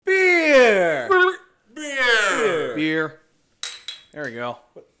Beer. There we go.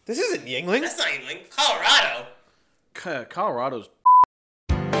 This isn't Yingling. That's not Yingling. Colorado. Colorado's.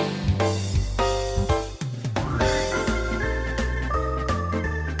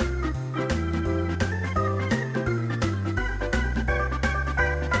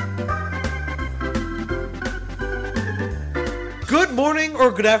 Good morning,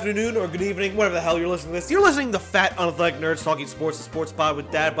 or good afternoon, or good evening, whatever the hell you're listening to this. You're listening to Fat Unathletic Nerds Talking Sports, the Sports Pod with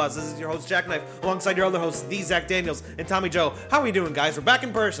Dad Bods. This is your host, Jack Knife, alongside your other hosts, the Zach Daniels and Tommy Joe. How are we doing, guys? We're back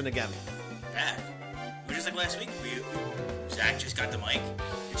in person again. Back. We're just like last week. Zach just got the mic.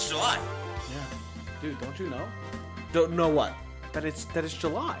 It's July. Yeah. Dude, don't you know? Don't know what? That it's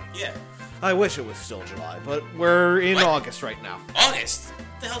July. Yeah. I wish it was still July, but we're in What? August right now. August?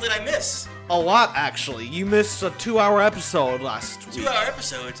 What the hell did I miss? A lot, actually. You missed a 2-hour episode last week. 2-hour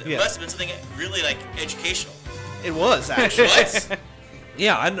episodes. It Yeah. must have been something really, educational. It was, actually. What?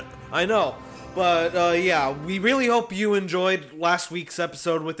 Yeah, I know. But, yeah, we really hope you enjoyed last week's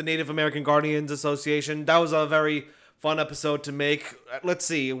episode with the Native American Guardians Association. That was a very fun episode to make. Let's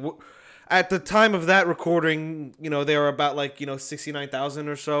see. At the time of that recording, they were about, 69,000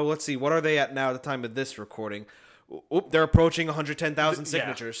 or so. Let's see. What are they at now at the time of this recording? Oop, they're approaching 110,000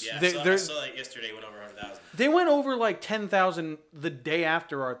 signatures. Yeah, They- I saw that yesterday went over 100,000. They went over 10,000 the day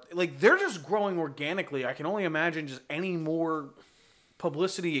after our. They're just growing organically. I can only imagine just any more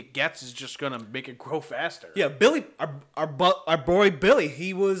publicity it gets is just gonna make it grow faster. Yeah, Billy, our boy Billy,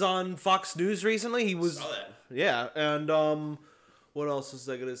 he was on Fox News recently. He was. Saw that. Yeah, and what else was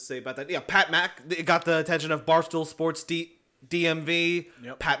I gonna say about that? Yeah, Pat Mack got the attention of Barstool Sports DMV.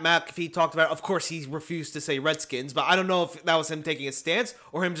 Yep. Pat Mack, he talked about. Of course, he refused to say Redskins, but I don't know if that was him taking a stance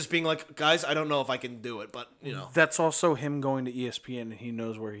or him just being like, guys, I don't know if I can do it, but That's also him going to ESPN, and he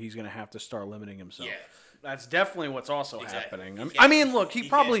knows where he's gonna have to start limiting himself. Yeah. That's definitely what's also Exactly. happening. He I mean, look, he he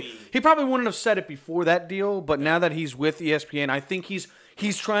can't probably wouldn't have said it before that deal, but now that he's with ESPN, I think he's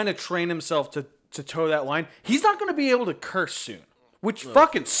trying to train himself to toe that line. He's not going to be able to curse soon, which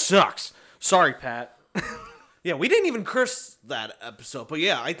fucking sucks. Sorry, Pat. Yeah, we didn't even curse that episode, but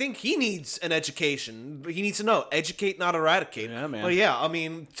yeah, I think he needs an education. He needs to know, educate, not eradicate. Yeah, man. But yeah, I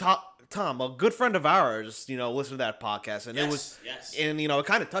mean, Tom, a good friend of ours, listened to that podcast, and Yes. and it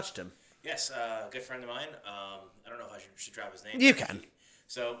kind of touched him. Yes, a good friend of mine. I don't know if I should drop his name. You can.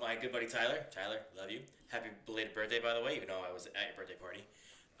 So, my good buddy Tyler. Tyler, love you. Happy belated birthday, by the way, even though I was at your birthday party.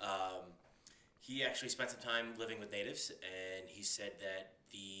 He actually spent some time living with natives, and he said that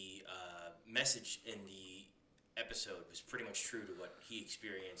the message in the episode was pretty much true to what he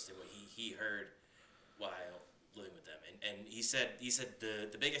experienced and what he heard while living with them. And he said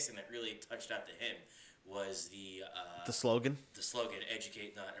the biggest thing that really touched out to him was the slogan. The slogan,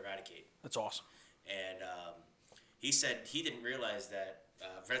 educate, not eradicate. That's awesome. And he said he didn't realize that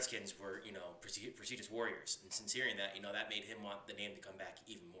Redskins were, prestigious warriors. And since hearing that, that made him want the name to come back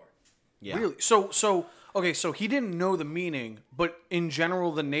even more. Yeah. Really? So okay, so he didn't know the meaning, but in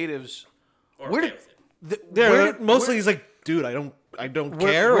general, the natives. Or Where okay did- with it. Mostly he's like, dude, I don't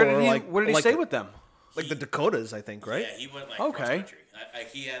care. Where or did he, like, what did he like say the, with them? Like the Dakotas, I think, right? Yeah, he went Okay. cross country.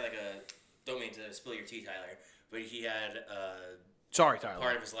 He had don't mean to spill your tea, Tyler, but he had Sorry, Tyler.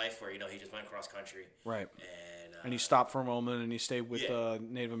 part of his life where he just went cross country. Right. And he stopped for a moment and he stayed with Yeah.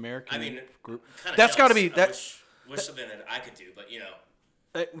 Native American I mean, group. kinda That's got to jealous. be I that. wish something that I could do, but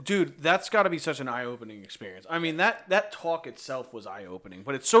Dude, that's got to be such an eye-opening experience. I mean, that talk itself was eye-opening,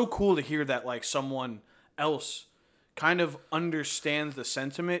 but it's so cool to hear that someone else kind of understands the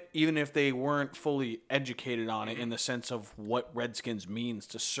sentiment, even if they weren't fully educated on it in the sense of what Redskins means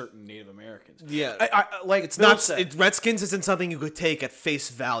to certain Native Americans. Yeah. It's Redskins isn't something you could take at face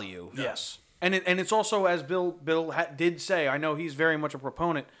value. Yes, and it's also, as Bill did say, I know he's very much a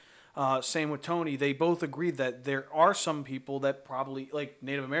proponent. Same with Tony. They both agreed that there are some people that probably, like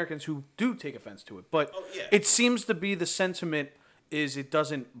Native Americans, who do take offense to it. But it seems to be the sentiment is it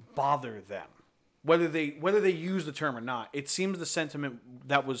doesn't bother them. Whether they use the term or not, it seems the sentiment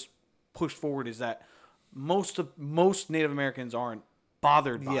that was pushed forward is that most Native Americans aren't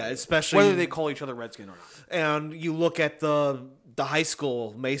bothered by it, especially whether they call each other Redskin or not. And you look at the high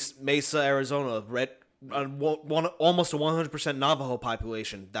school, Mesa, Arizona, almost a 100% Navajo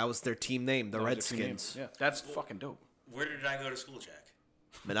population. That was their team name, the Redskins. Yeah, that's fucking dope. where did I go to school, Jack?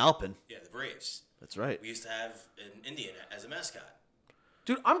 Manalpin. Yeah, the Braves. That's right. We used to have an Indian as a mascot.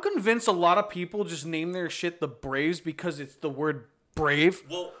 Dude, I'm convinced a lot of people just name their shit the Braves because it's the word brave.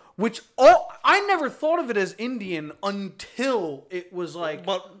 Well, I never thought of it as Indian until it was like.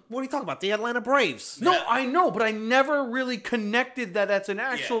 But what are you talking about? The Atlanta Braves. No, I know, but I never really connected that's an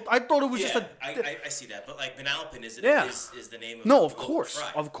actual. Yeah. I thought it was just a. I see that, but like Manalapan is Yeah. is the name of No, the of local course,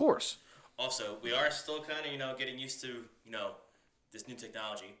 tribe. of course. Also, we are still kind of, getting used to, this new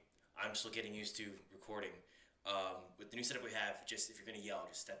technology. I'm still getting used to recording. With the new setup we have, just if you're going to yell,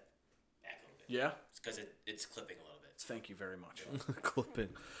 just step back a little bit. Yeah? It's because it's clipping a little bit. Thank you very much. Clipping.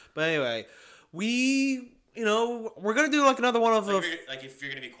 But anyway, we're going to do like another one of the... If you're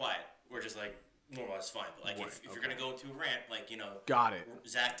going to be quiet, we're just like, normal, it's fine. But if you're going to go into a rant, Got it.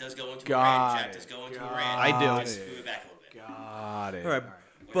 Zach does go into a rant, Jack does go into a rant. I do. Just move it back a little bit. Got it. All right.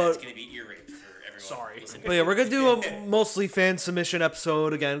 But it's going to be ear rape for everyone. Sorry. But yeah, we're going to do a mostly fan submission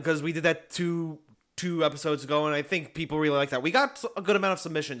episode again because we did that two episodes ago, and I think people really like that. We got a good amount of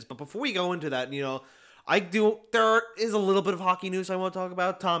submissions, but before we go into that, there is a little bit of hockey news I want to talk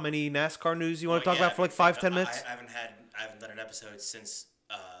about. Tom, any NASCAR news you want to talk about for like 5-10 minutes? I haven't done an episode since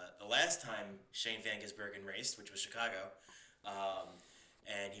the last time Shane Van Gisbergen raced, which was Chicago,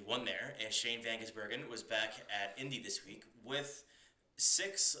 and he won there. And Shane Van Gisbergen was back at Indy this week with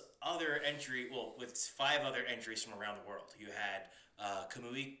 5 other entries from around the world. You had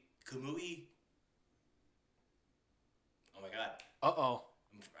Kamui. Oh my God.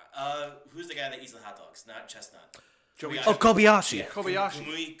 Who's the guy that eats the hot dogs? Not Chestnut. Kobayashi. Yeah,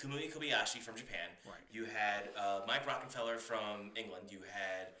 Kobayashi. Kamui Kobayashi from Japan. Right. You had Mike Rockefeller from England. You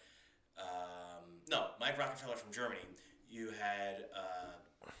had Mike Rockefeller from Germany. You had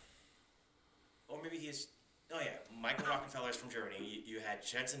Michael Rockefeller's from Germany. You had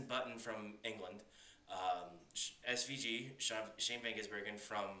Jensen Button from England. SVG Shane Van Gisbergen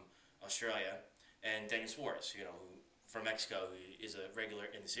from Australia, and Daniel Suarez, who from Mexico, who is a regular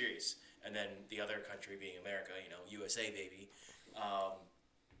in the series, and then the other country being America, USA baby.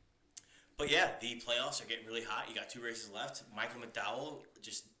 But yeah, the playoffs are getting really hot. You got 2 races left. Michael McDowell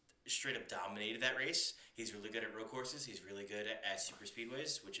just straight up dominated that race. He's really good at road courses. He's really good at super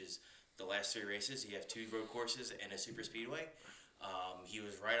speedways, which is the last 3 races. You have 2 road courses and a super speedway. He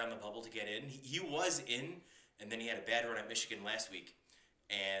was right on the bubble to get in. He was in, and then he had a bad run at Michigan last week,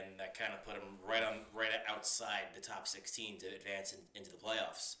 and that kind of put him right outside the top 16 to advance into the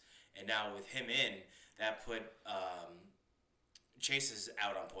playoffs. And now with him in, that put Chase is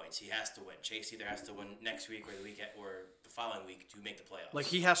out on points. He has to win. Chase either has to win next week or the weekend or the following week to make the playoffs. Like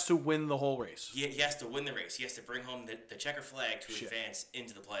he has to win the whole race. He has to win the race. He has to bring home the checker flag to advance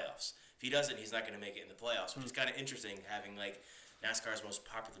into the playoffs. If he doesn't, he's not going to make it in the playoffs, which is kind of interesting having like NASCAR's most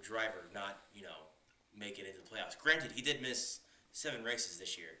popular driver not, make it into the playoffs. Granted, he did miss 7 races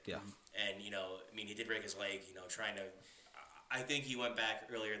this year. Yeah. And, he did break his leg, trying to... I think he went back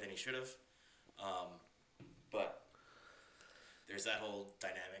earlier than he should have. But there's that whole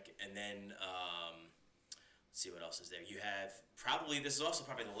dynamic. And then, let's see what else is there. You have this is also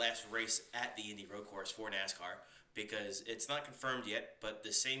probably the last race at the Indy Road Course for NASCAR, because it's not confirmed yet, but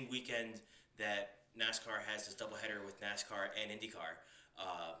the same weekend that NASCAR has this doubleheader with NASCAR and IndyCar,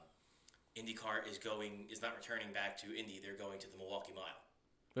 IndyCar is not returning back to Indy. They're going to the Milwaukee Mile.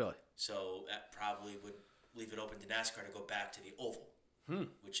 Really? So that probably would leave it open to NASCAR to go back to the Oval,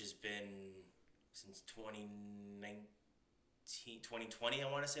 which has been since 2020,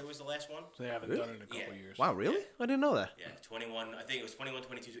 I want to say was the last one. So they haven't done it in a couple years. Wow, really? Yeah. I didn't know that. Yeah, 21. I think it was 21,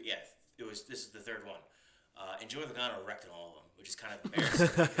 22. Yeah, this is the 3rd one. And Joey Logano wrecked in all of them, which is kind of embarrassing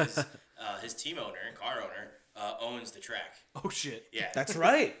because his team owner and car owner owns the track. Oh, shit. Yeah. That's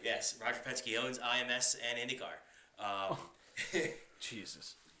right. Yes, Roger Penske owns IMS and IndyCar.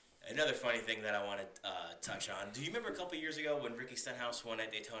 Jesus. Another funny thing that I want to touch on. Do you remember a couple years ago when Ricky Stenhouse won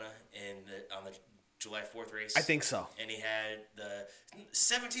at Daytona on the July 4th race? I think so. And he had the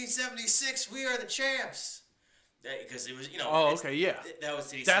 1776, we are the champs. Because it was, Oh, okay, yeah. That was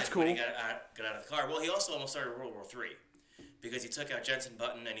what he That's said cool. when he got out of the car. Well, he also almost started World War III because he took out Jensen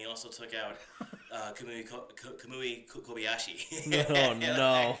Button and he also took out Kamui Kobayashi. Oh,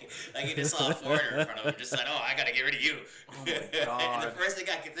 no. Like he just saw a foreigner in front of him, just said, "Oh, I gotta get rid of you." Oh my God. And the first thing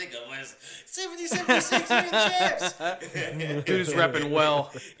I could think of was 1776, we're the champs. Dude's repping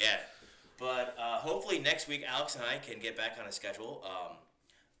well. Yeah, but hopefully next week Alex and I can get back on a schedule.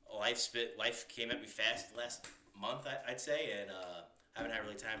 Life came at me fast last month, I'd say, and I haven't had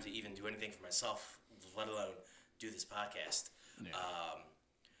really time to even do anything for myself, let alone do this podcast. Yeah.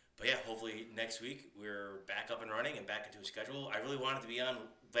 But yeah, hopefully next week we're back up and running and back into a schedule. I really wanted to be on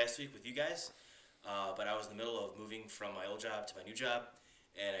last week with you guys, but I was in the middle of moving from my old job to my new job,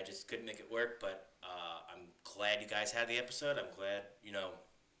 and I just couldn't make it work. But I'm glad you guys had the episode. I'm glad it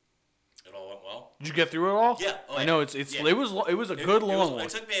all went well. Did you get through it all? Yeah. I know it was a good long one.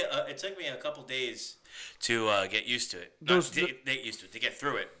 It took me a couple days to get used to it. To get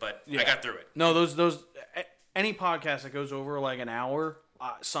through it, but I got through it. No, those any podcast that goes over like an hour,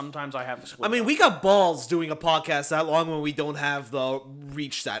 sometimes I have to split. I mean, we got balls doing a podcast that long when we don't have the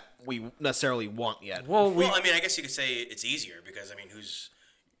reach that we necessarily want yet. well, Well, I mean, I guess you could say it's easier because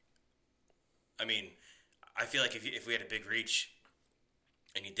I feel like if we had a big reach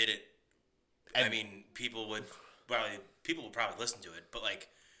and you did it, I mean, people would probably listen to it, but like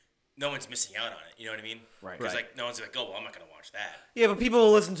no one's missing out on it. You know what I mean? Right. Because Right. like no one's like, oh, well, I'm not gonna watch that. Yeah, but people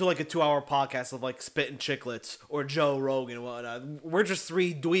will listen to like a 2-hour podcast of like Spit and Chicklets or Joe Rogan and whatnot. We're just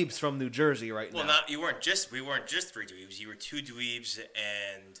 3 dweebs from New Jersey right Well, now. we weren't just 3 dweebs. You were 2 dweebs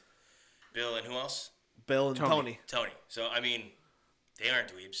and Bill and who else? Bill and Tony. Tony. So I mean, they aren't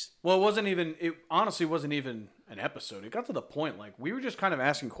dweebs. well, it honestly wasn't even an episode. It got to the point like we were just kind of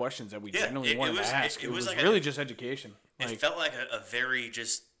asking questions that we genuinely wanted to ask. It was like really just education. It Like, felt like a very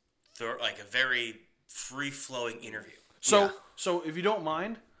just like a very free flowing interview. so if you don't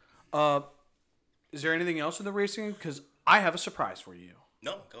mind, is there anything else in the racing? Because I have a surprise for you.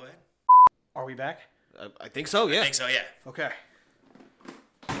 No, go ahead. Are we back? I think so, yeah. I think so, yeah. Okay.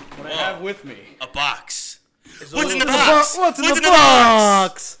 What I Whoa. have with me A box. is a What's in the little- box? What's in the box?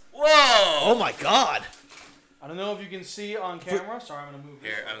 box? Whoa! Oh my god. I don't know if you can see on camera. Sorry, I'm gonna move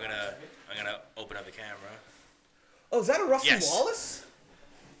this. Here, I'm gonna open up the camera. Oh, is that a Rusty Yes. Wallace?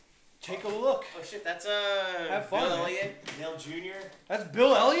 Take a look. Oh shit, that's Have fun, Bill man. Elliott, Dale Jr. That's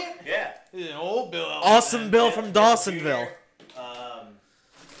Bill Elliott. Yeah. This is an old Bill Elliott. Awesome Bill from Dale Dawsonville. Jr.,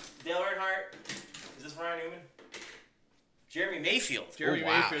 Dale Earnhardt. Is this Ryan Newman? Jeremy Mayfield. Jeremy Oh,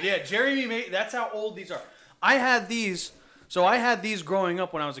 wow. Mayfield. Yeah, Jeremy Mayfield. That's how old these are. I had these. So I had these growing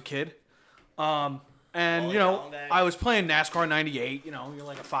up when I was a kid. And, Oh, you know, long back. I was playing NASCAR 98. You know, you're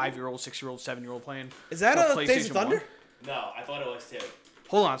like a 5-year-old, 6-year-old, 7-year-old playing. Is that a a Days of PlayStation Thunder? 1. No, I thought it was too.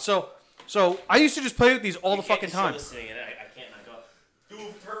 Hold on. So I used to just play with these all the fucking time. Listening and I can't not go.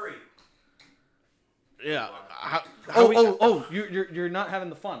 Dude, hurry. Yeah. You're not having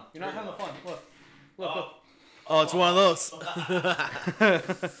the fun. You're not having the fun. Look. Oh, it's one of those.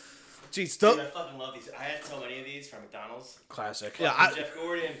 Jeez, Dude, I fucking love these. I had so many of these from McDonald's. Classic. Yeah, Jeff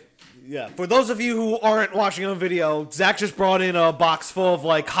Gordon. yeah. For those of you who aren't watching on video, Zach just brought in a box full of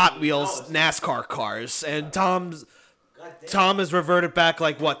like Hot Wheels NASCAR cars, and Tom has reverted back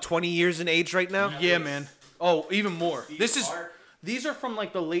like what 20 years in age right now. Yeah, man. Oh, even more. Steve Clark. These are from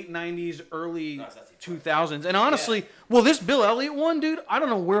like the late 90s, early it's not Steve 2000s. And honestly, well, this Bill Elliott one, dude, I don't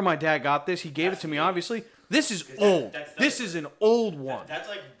know where my dad got this. He gave it to me, obviously. This is old. This is an old one. That's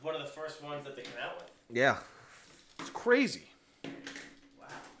like one of the first ones that they came out with. Yeah. It's crazy. Wow.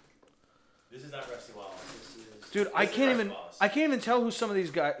 This is not Rusty Wallace. This is. Dude, this I is can't Rusty even Wallace. I can't even tell who some of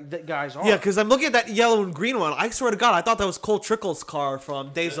these guys are. Yeah, because I'm looking at that yellow and green one. I swear to God, I thought that was Cole Trickle's car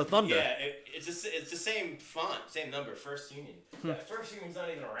from Days of Thunder. Yeah, it's the same font, same number. First Union. That First Union's not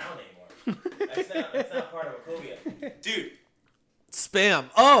even around anymore. That's not part of Wachovia. Dude, Spam.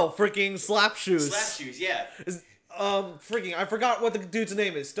 Oh, freaking Slap Shoes. slap shoes. Yeah. Freaking, I forgot what the dude's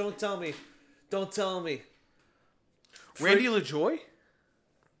name is. Don't tell me. Don't tell me. Randy LaJoy?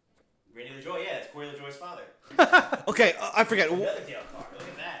 Randy LaJoy. Yeah, it's Corey LaJoy's father. Okay, I forget. Another Dale car. Look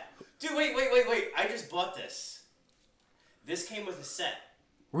at that. Dude, wait. I just bought this. This came with a set.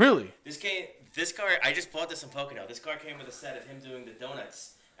 Really? This car, I just bought this in Pocono. This car came with a set of him doing the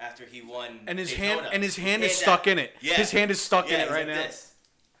donuts after he won. And his Daytona. hand is stuck in it. Yeah. His hand is stuck in Yeah, it right he's now. like this.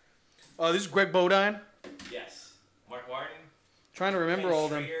 Oh, this is Greg Bodine. Yes. Mark Martin. Trying to remember Ken all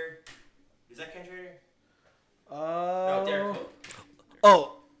of them. Schrader. Is that Ken Schrader? No, Derek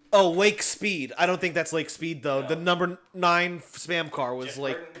Hope. Lake Speed. I don't think that's Lake Speed though. No. The number 9 spam car was Jeff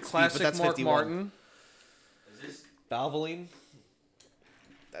like Gordon. Speed, Classic but that's Mark 51. Martin. Is this? Valvoline.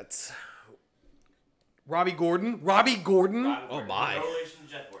 That's Robbie Gordon. Robbie Gordden. Robbie Oh, Gordon. my. No relation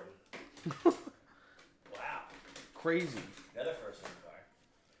to Jeff Gordon. Wow. Crazy. Another first one car.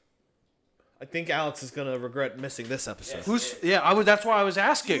 I think Alex is gonna regret missing this episode. Yes. Who's? Yeah, that's why I was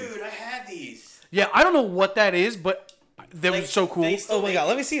asking. Dude, I had these. Yeah, I don't know what that is, but they were so cool. they still Oh my make- god,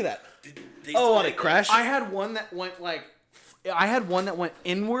 let me see that. they Oh, still on it make crash. I had one that went like. I had one that went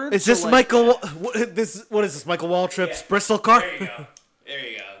inward. Is so, this like, Michael? What is this? Michael Waltrip's Yeah. Bristol car? There you go. There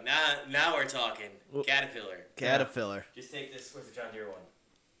you go. Now we're talking. Caterpillar. Caterpillar. Just take this. Where's the John Deere one?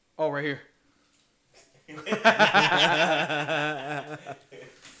 Oh, right here.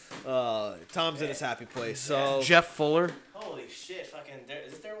 Tom's in his happy place. So Jeff Fuller. Holy shit! Fucking.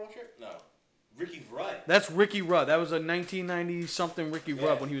 Is it Darryl Waltrip? No. Ricky Rudd. That's Ricky Rudd. That was a 1990 something Ricky Yeah.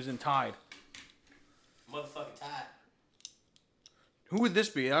 Rudd when he was in Tide. Motherfucking Todd. Who would this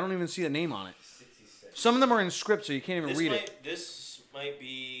be? I don't even see the name on it. 66. Some of them are in script, so you can't even read it. This might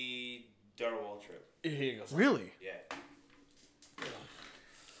be Darryl Waltrip. here you go. Really? Yeah.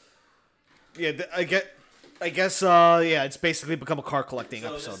 Yeah, I get. I guess, yeah, it's basically become a car collecting So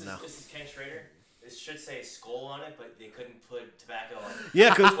episode now. This is Ken Schrader. This should say skull on it, but they couldn't put tobacco on it. Yeah,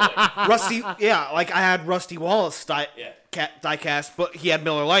 because Rusty, like I had Rusty Wallace Yeah. diecast, but he had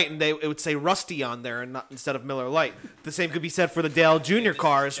Miller Lite, and it would say Rusty on there and not instead of Miller Lite. The same could be said for the Dale Jr.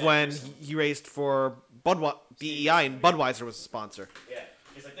 cars when he raced for BEI and Budweiser was a sponsor. Yeah,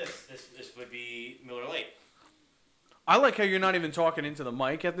 just like this. This would be Miller Lite. I like how you're not even talking into the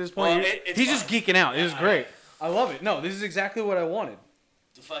mic at this point. Well, it's He's just fine. geeking out. Yeah, This is great. I love it. No, this is exactly what I wanted.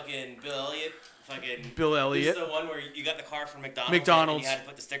 The fucking Bill Elliott. Fucking Bill Elliott. This is the one where you got the car from McDonald's. McDonald's. And you had to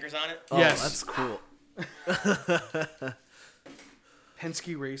put the stickers on it. Oh, Yes. that's cool.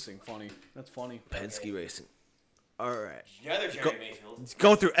 Penske Racing. Funny. That's funny. Penske Racing. All right. The other Jerry Mayfield.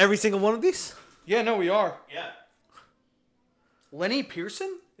 Going through every single one of these? Yeah, no, we are. Yeah. Lenny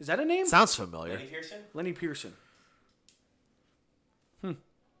Pearson? Is that a name? Sounds familiar. Lenny Pearson. Lenny Pearson.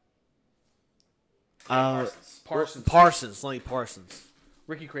 Parsons. Lenny Parsons.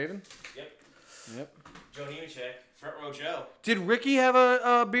 Ricky Craven? Yep. Yep. Joe Nemechek. Front row Joe. Did Ricky have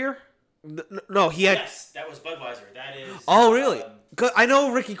a beer? No, he had. Yes, that was Budweiser. That is. Oh, really? 'Cause I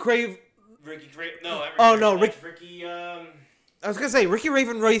know Ricky Crave. Ricky Craven. No. Oh, no, Ricky. I was gonna say Ricky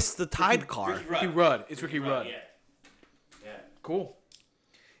Raven raced the Tide car. Ricky Rudd. It's Ricky Rudd. Yeah. Yeah. Cool.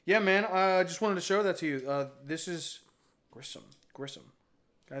 Yeah, man. I just wanted to show that to you. This is Grissom.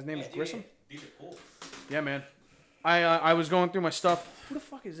 Guy's name is Grissom. These are cool. Yeah, man. I was going through my stuff. Who the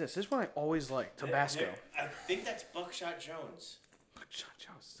fuck is this? This is one I always like. Tabasco. I think that's Buckshot Jones. Buckshot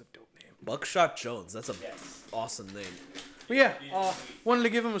Jones is a dope name. Buckshot Jones. That's a Yes. awesome name. But yeah, wanted to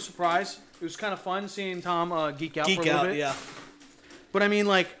give him a surprise. It was kind of fun seeing Tom geek out for a little bit. Yeah. But I mean,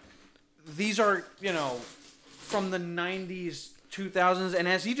 like, these are, from the 90s, 2000s. And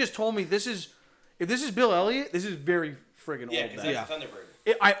as he just told me, if this is Bill Elliott, this is very friggin' old. Yeah, because back. that's a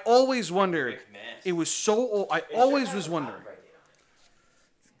Thunderbird. I always wondered. Rick Mass. It was so old. I always was wondering.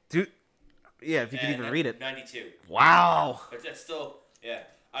 Dude. Yeah, if you can even read it. 92. Wow. But that's still, yeah.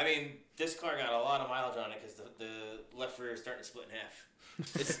 I mean, this car got a lot of mileage on it because the left rear is starting to split in half.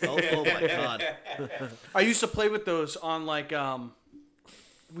 Oh my god. I used to play with those on, like,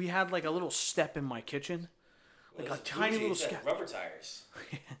 we had, like, a little step in my kitchen. Like a tiny little step. Rubber tires.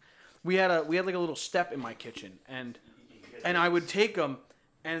 We had like a little step in my kitchen, and I would take them,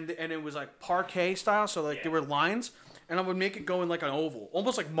 and it was like parquet style, so like there were lines, and I would make it go in like an oval,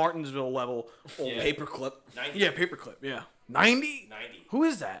 almost like Martinsville level oval. Yeah. Paperclip. 90. Yeah, paperclip. Yeah, 90. 90. Who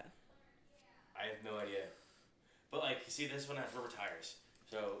is that? I have no idea. But, like, you see, this one has rubber tires.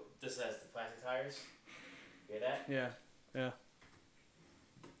 So, this has the plastic tires. You hear that?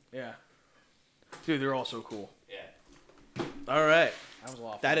 Yeah. Dude, they're all so cool. Yeah. All right. That was a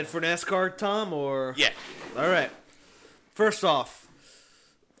lot. Of That fun. it for NASCAR, Tom, or? Yeah. All right. First off,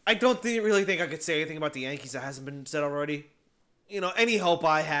 I don't really think I could say anything about the Yankees that hasn't been said already. Any hope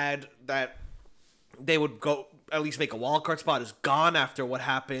I had that they would go at least make a wild card spot is gone after what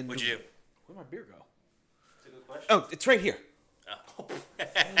happened. What'd you do? Where'd my beer go? That's a good question. Oh, it's right here.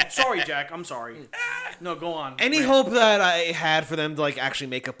 Sorry, Jack. I'm sorry. No, go on. Any Rant. hope that I had for them to actually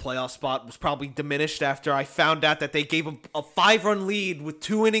make a playoff spot was probably diminished after I found out that they gave a 5-run lead with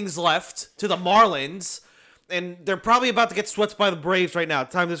 2 innings left to the Marlins, and they're probably about to get swept by the Braves right now.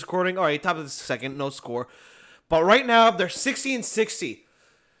 Time of this recording, all right, top of the second, no score, but right now they're 60-60.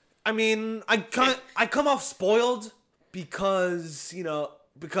 I mean, I come off spoiled because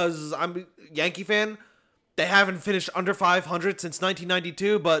I'm a Yankee fan. They haven't finished under 500 since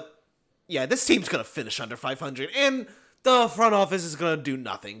 1992, but yeah, this team's going to finish under 500, and the front office is going to do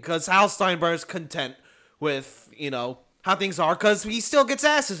nothing because Hal Steinbrenner's content with, how things are because he still gets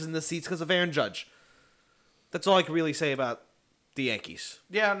asses in the seats because of Aaron Judge. That's all I can really say about the Yankees.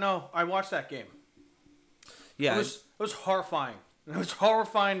 Yeah, no, I watched that game. Yeah. It was horrifying. It was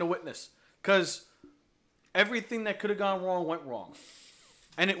horrifying to witness because everything that could have gone wrong went wrong,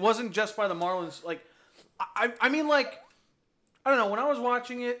 and it wasn't just by the Marlins. Like, I mean, like, I don't know. When I was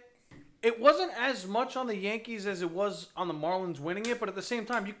watching it, it wasn't as much on the Yankees as it was on the Marlins winning it. But at the same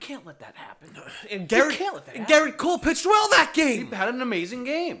time, you can't let that happen. And Garrett, can't let that happen. Garrett Cole pitched well that game. He had an amazing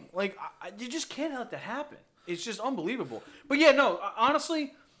game. Like, you just can't let that happen. It's just unbelievable. But yeah, no,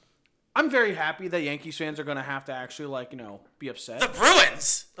 honestly, I'm very happy that Yankees fans are going to have to actually, be upset. The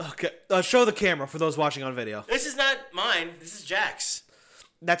Bruins! Okay, show the camera for those watching on video. This is not mine. This is Jack's.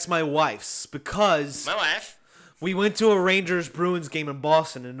 That's my wife's because My wife. we went to a Rangers-Bruins game in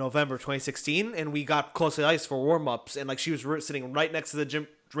Boston in November 2016, and we got close to the ice for warm-ups, and she was sitting right next to the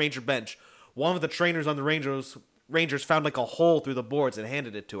Ranger bench. One of the trainers on the Rangers found a hole through the boards and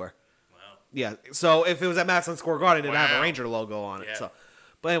handed it to her. Wow. Yeah, so if it was at Madison Square Garden, it'd have a Wow. Ranger logo on it. Yeah. So,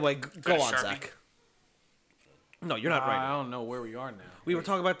 but anyway, go on, Sharpie. Zach. No, you're not right. I don't know where we are now. We were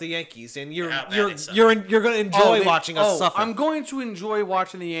talking about the Yankees, and you're How bad you're they suck. you're you're gonna enjoy watching us suffer. I'm going to enjoy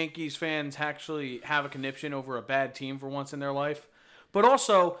watching the Yankees fans actually have a conniption over a bad team for once in their life. But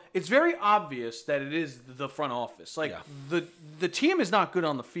also, it's very obvious that it is the front office. Like the team is not good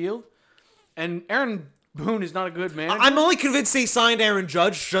on the field, and Aaron Boone is not a good manager. I'm only convinced they signed Aaron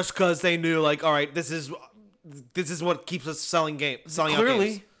Judge just because they knew, like, all right, this is what keeps us selling out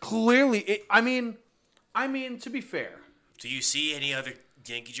games. Clearly, I mean, to be fair, Do you see any other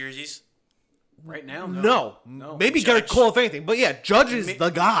Yankee jerseys? right now, No. Maybe Judge. Garrett Cole, if anything. But yeah, Judge is the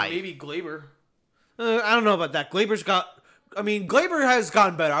guy. Maybe Glaber. I don't know about that. Glaber has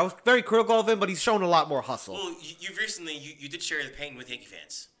gotten better. I was very critical of him, but he's shown a lot more hustle. Well, you've recently you did share the pain with Yankee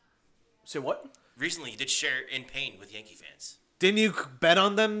fans. Say what? Recently, you did share in pain with Yankee fans. Didn't you bet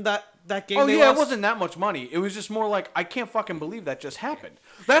on them that game? Oh they yeah, lost? it wasn't that much money. It was just more like I can't fucking believe that just happened.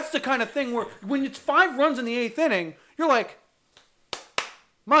 That's the kind of thing where when it's 5 runs in the 8th inning, you're like,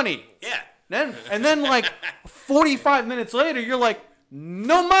 money. Yeah. And then like 45 minutes later, you're like,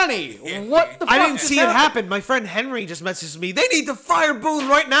 no money. What the fuck? I didn't just see it happen. My friend Henry just messaged me. They need to fire Boone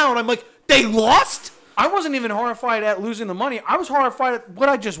right now, and I'm like, they lost? I wasn't even horrified at losing the money. I was horrified at what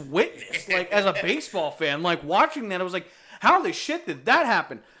I just witnessed. Like as a baseball fan, like watching that, I was like, how the shit did that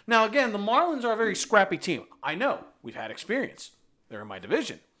happen? Now again, the Marlins are a very scrappy team. I know. We've had experience. They're in my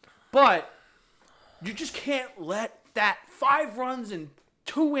division. But you just can't let that 5 runs in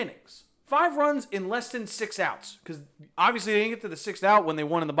 2 innings. 5 runs in less than 6 outs. Because obviously they didn't get to the 6th out when they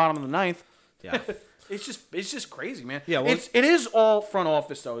won in the bottom of the 9th. Yeah. It's just crazy, man. Yeah, well, it is all front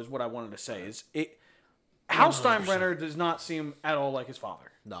office though, is what I wanted to say. Hal Steinbrenner does not seem at all like his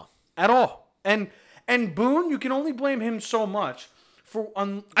father. No. At all. And Boone, you can only blame him so much for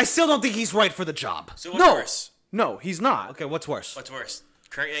I still don't think he's right for the job. So what's worse? No, he's not. Okay, what's worse? What's worse?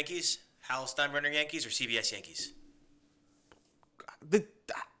 Current Yankees, Hal Steinbrenner Yankees, or CBS Yankees? The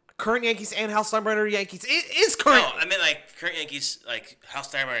current Yankees and Hal Steinbrenner Yankees. It is current. No, I meant like current Yankees, like Hal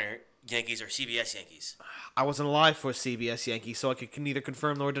Steinbrenner Yankees or CBS Yankees. I wasn't alive for CBS Yankees, so I can neither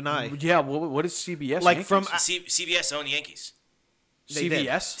confirm nor deny. Yeah, what is CBS? Like Yankees? from CBS owned the Yankees. They did.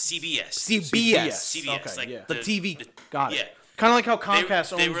 CBS? CBS. CBS. CBS. Okay, like yeah. The TV. Got it. Yeah. Kind of like how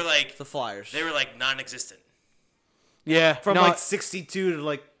Comcast They owns. were like The Flyers. they were like non-existent. Yeah, From no, like 62 to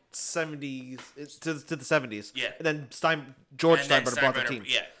like 70s to the 70s. Yeah. And then George And then Steinbrenner brought the team.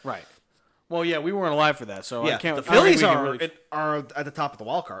 Yeah. right. Well, yeah, we weren't alive for that, so Yeah. I can't. The I don't think Phillies we can are really- are at the top of the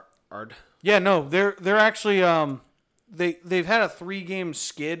wild card. Yeah, no, they're actually they've had a 3-game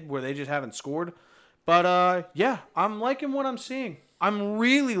skid where they just haven't scored, but yeah, I'm liking what I'm seeing. I'm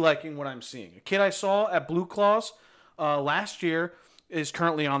really liking what I'm seeing. A kid I saw at Blue Claws last year is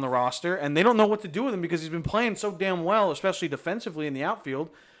currently on the roster, and they don't know what to do with him because he's been playing so damn well, especially defensively in the outfield,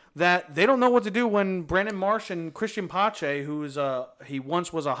 that they don't know what to do when Brandon Marsh and Christian Pache, who is he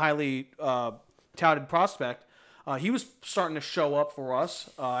once was a highly touted prospect. He was starting to show up for us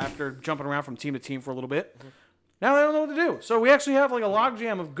after jumping around from team to team for a little bit. Now they don't know what to do. So we actually have like a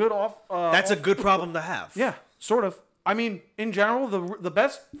logjam of good off. That's a good problem to have. Yeah, sort of. I mean, in general, the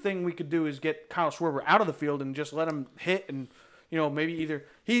best thing we could do is get Kyle Schwarber out of the field and just let him hit, and maybe either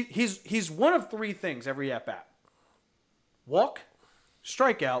he's one of 3 things every at bat: walk,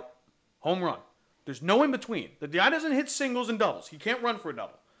 strikeout, home run. There's no in between. The guy doesn't hit singles and doubles. He can't run for a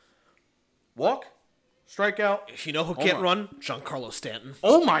double. Walk, strikeout. You know who home can't run? Giancarlo Stanton.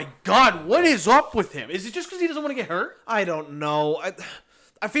 Oh my God, what is up with him? Is it just because he doesn't want to get hurt? I don't know.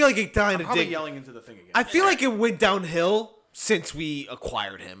 I feel like it kind I'm of probably did. yelling into the thing again. I feel like it went downhill since we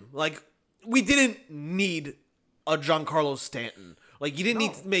acquired him. Like, we didn't need a Giancarlo Stanton. Like, you didn't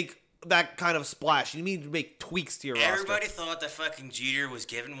need to make that kind of splash. You need to make tweaks to your Everybody roster. thought that fucking Jeter was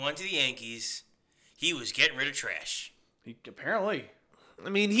giving one to the Yankees. He was getting rid of trash. Apparently. I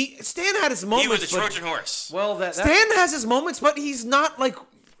mean, Stan had his moments. He was a but Trojan horse. Well, that Stan has his moments, but he's not like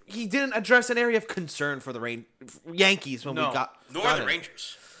he didn't address an area of concern for the Yankees when we got. Nor got the him.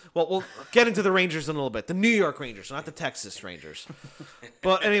 Rangers. Well, we'll get into the Rangers in a little bit. The New York Rangers, not the Texas Rangers.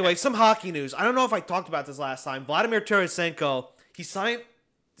 But anyway, some hockey news. I don't know if I talked about this last time. Vladimir Tarasenko,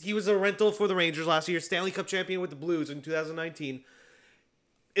 he was a rental for the Rangers last year, Stanley Cup champion with the Blues in 2019.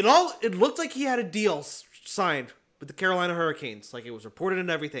 It looked like he had a deal signed with the Carolina Hurricanes, like it was reported and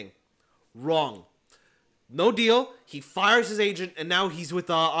everything. Wrong. No deal. He fires his agent, and now he's with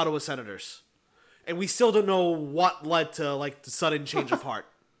the Ottawa Senators. And we still don't know what led to like the sudden change of heart.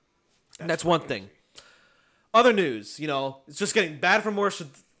 That's one thing. Other news, it's just getting bad from worse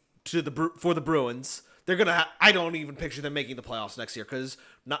for the Bruins. They're gonna. I don't even picture them making the playoffs next year because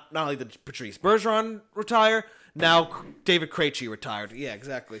not only did Patrice Bergeron retire, now David Krejci retired. Yeah,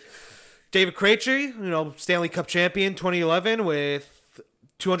 exactly. David Krejci, Stanley Cup champion 2011 with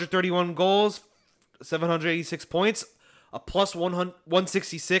 231 goals, 786 points, a plus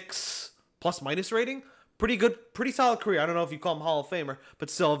 166 plus minus rating. Pretty good, pretty solid career. I don't know if you call him Hall of Famer, but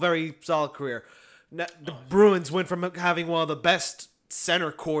still a very solid career. The Bruins went from having one of the best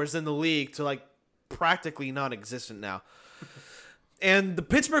center cores in the league to like practically non-existent now. And the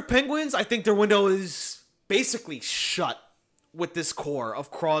Pittsburgh Penguins, I think their window is basically shut with this core of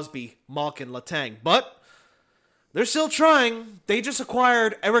Crosby, Malkin, Letang. But they're still trying. They just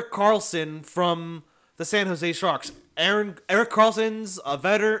acquired Erik Karlsson from the San Jose Sharks. Erik Karlsson's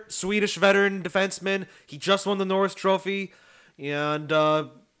a Swedish veteran defenseman. He just won the Norris Trophy. And,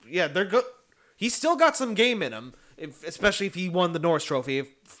 they're good. He's still got some game in him, especially if he won the Norris Trophy.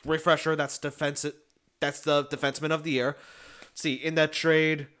 Refresher, that's the defenseman of the year. Let's see, in that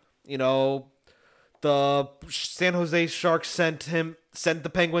trade, the San Jose Sharks sent the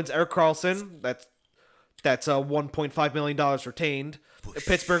Penguins Erik Karlsson. That's $1.5 million retained.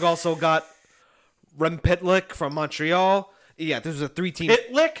 Pittsburgh also got Rem Pitlick from Montreal. Yeah, this is a 3-team.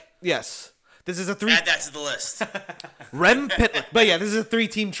 Pitlick? Yes. This is a Add that to the list. Rem Pitlick. But yeah, this is a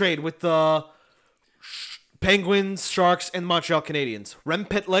 3-team trade with the Penguins, Sharks, and Montreal Canadiens. Rem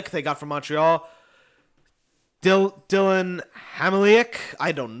Pitlick, they got from Montreal. Dylan Hameliuk,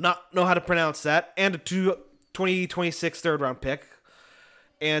 I do not know how to pronounce that, and a 2026 third-round pick.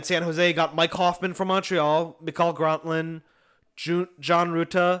 And San Jose got Mike Hoffman from Montreal, Mikhail Granlund, John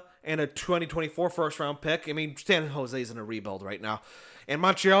Ruta, and a 2024 first-round pick. I mean, San Jose's in a rebuild right now. And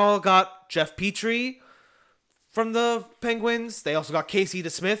Montreal got Jeff Petrie from the Penguins. They also got Casey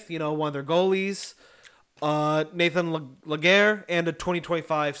DeSmith, one of their goalies, Nathan Laguerre, and a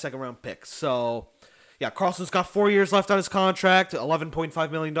 2025 second-round pick. So, yeah, Karlsson's got 4 years left on his contract,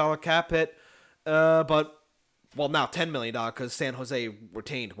 $11.5 million cap hit, now $10 million because San Jose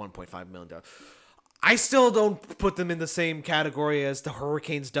retained $1.5 million. I still don't put them in the same category as the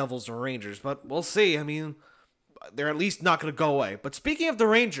Hurricanes, Devils, or Rangers, but we'll see. I mean, they're at least not going to go away. But speaking of the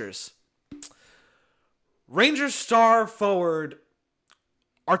Rangers star forward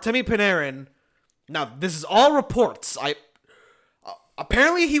Artemi Panarin, now this is all reports.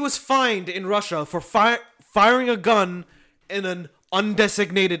 Apparently he was fined in Russia for firing a gun in an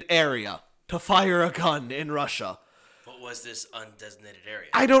undesignated area. To fire a gun in Russia. What was this undesignated area?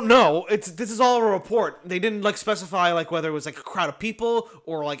 I don't know. This is all a report. They didn't specify whether it was a crowd of people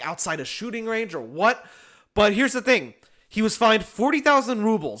or outside a shooting range or what. But here's the thing. He was fined 40,000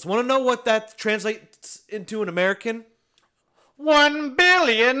 rubles. Want to know what that translates into in American? $1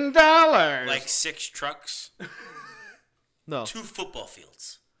 billion. Like 6 trucks? No. 2 football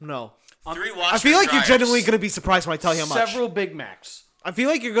fields? No. 3 I feel like you're genuinely going to be surprised when I tell you how much. Several Big Macs. I feel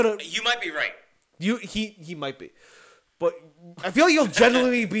like you're going to... You might be right. He might be. But I feel like you'll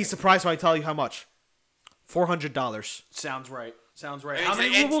genuinely be surprised when I tell you how much. $400. Sounds right. I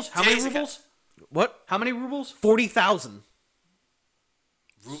mean, How many rubles? What? How many rubles? 40,000.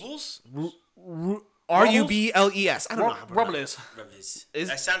 Rubles? RUBLES. I don't know how to pronounce Rubles. Rubies.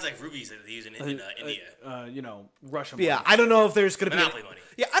 That sounds like rubies that they use in India. Russian. Yeah, money. I don't know if there's going to be... Monopoly money.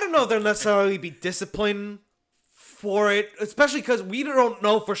 Yeah, I don't know if there'll necessarily be discipline for it, especially because we don't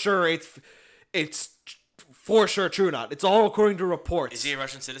know for sure it's for sure true or not. It's all according to reports. Is he a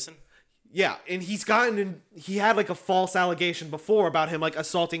Russian citizen? Yeah, and he had a false allegation before about him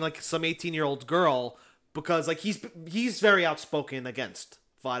assaulting some 18-year-old girl because he's very outspoken against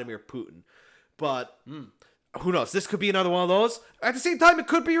Vladimir Putin. But who knows? This could be another one of those. At the same time, it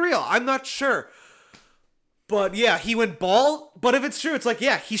could be real. I'm not sure. But yeah, he went bald. But if it's true, it's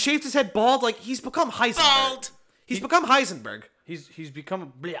he shaved his head bald. He's become Heisenberg. Bald. He's become Heisenberg. He's become a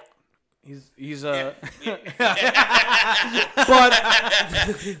blah. He's but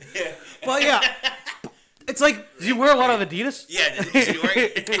yeah, it's does he wear a lot of Adidas? Yeah, is he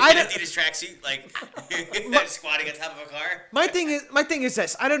wearing an Adidas tracksuit, squatting on top of a car? My thing is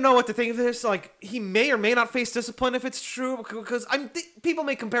this. I don't know what to think of this. He may or may not face discipline if it's true, because people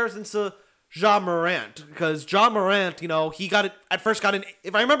make comparisons to Ja Morant, because Ja Morant, he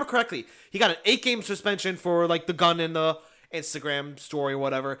if I remember correctly, he got an 8-game suspension for the gun in the Instagram story or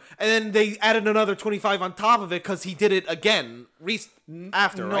whatever, and then they added another 25 on top of it because he did it again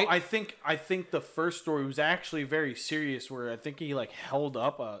after. No, right? I think the first story was actually very serious, where I think he held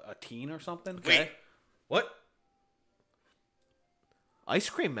up a teen or something. Wait, what? Ice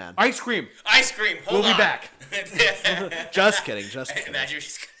cream man. Ice cream. Hold on. We'll be back. Just kidding. Imagine.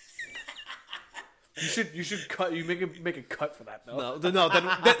 You should cut. You make a cut for that though. No. Then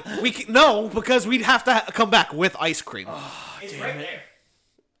because we'd have to come back with ice cream. It's right there.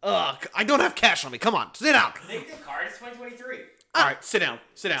 I don't have cash on me. Come on, sit down. Think the card is 2023. All right, sit down.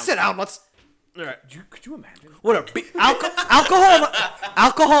 Sit down. Let's. All right. Could you imagine? Whatever.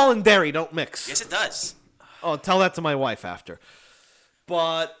 Alcohol and dairy don't mix. Yes, it does. Oh, tell that to my wife after.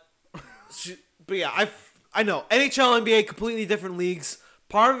 But yeah, I know NHL, NBA, completely different leagues.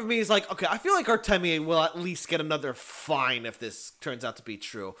 Part of me is like, okay, I feel like Artemian will at least get another fine if this turns out to be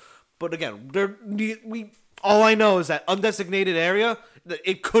true. But again, all I know is that undesignated area,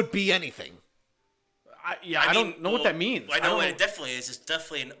 it could be anything. I don't know what that means. I know what it definitely is. It's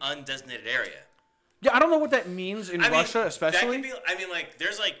definitely an undesignated area. Yeah, I don't know what that means in Russia, especially.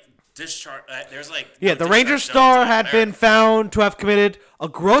 There's discharge. The Ranger star had been found to have committed a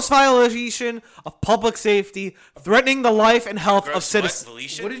gross violation of public safety, threatening the life and health of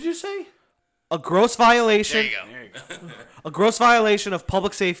citizens. What did you say? A gross violation. There you go. A gross violation of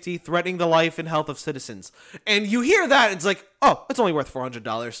public safety, threatening the life and health of citizens. And you hear that, and it's like, oh, it's only worth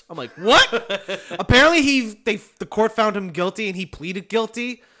 $400. I'm like, what? Apparently, the court found him guilty, and he pleaded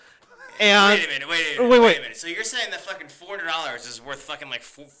guilty. And Wait a minute. So you're saying that fucking $400 is worth fucking like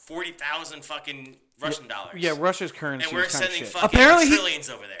 40,000 fucking Russian dollars? Yeah, Russia's currency. And we're is kind sending of shit. fucking Apparently trillions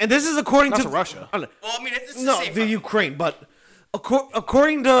over there. And this is according Not to Russia. Well, I mean, it's the same. the Ukraine, but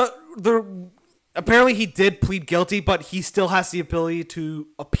according to apparently he did plead guilty, but he still has the ability to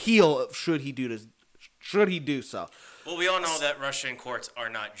appeal should he do so. Well, we all know that Russian courts are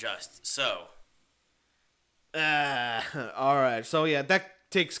not just. So. All right. So yeah, that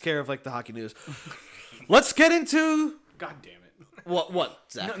takes care of like the hockey news. Let's get into God damn it. what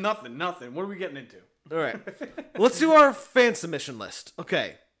Zach? Nothing. What are we getting into? All right. Let's do our fan submission list.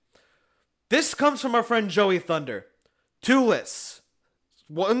 Okay. This comes from our friend Joey Thunder. 2 lists.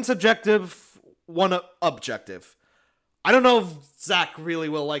 One subjective, one objective. I don't know if Zach really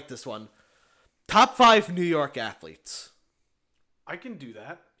will like this one. Top 5 New York athletes. I can do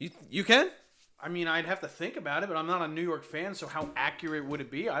that. You can? I mean, I'd have to think about it, but I'm not a New York fan, so how accurate would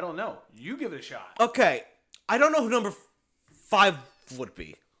it be? I don't know. You give it a shot. Okay. I don't know who number 5 would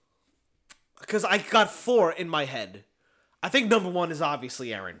be. Because I got 4 in my head. I think number 1 is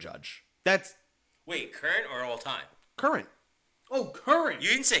obviously Aaron Judge. That's Wait, current or all time? current. Oh, current. You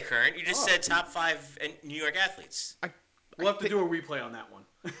didn't say current. You just said top 5 New York athletes. We'll have to do a replay on that one.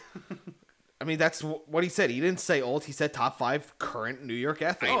 I mean, that's what he said. He didn't say old. He said top 5 current New York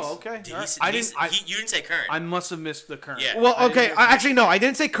athletes. Oh, okay. Did All right. you didn't say current. I must have missed the current. Yeah. Well, okay. Actually, no. I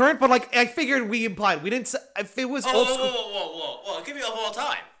didn't say current, but like I figured we implied. We didn't say if it was old school. Whoa. It could be of all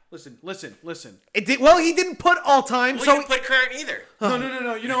time. Listen. It did. Well, he didn't put all time. Well, so you didn't put current either.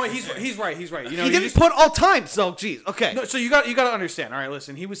 No. You know what? He's right. You know, he didn't put all time. So, geez. Okay. No, so you got to understand. All right,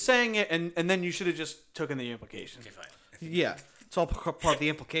 listen. He was saying it, and then you should have just taken the implications. Okay, fine. Yeah. It's all part of the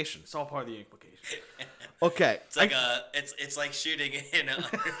implications. It's all part of the implication. Okay. It's like it's like shooting in a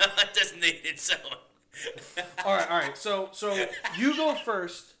designated zone. All right. So you go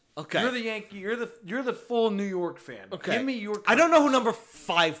first. Okay. You're the Yankee. You're the full New York fan. Okay. Give me your. I don't know who number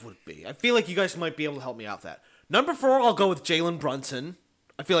 5 would be. I feel like you guys might be able to help me out with that. Number 4, I'll go with Jalen Brunson.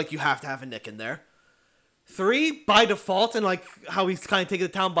 I feel like you have to have a Nick in there. 3, by default, and like how he's kind of taken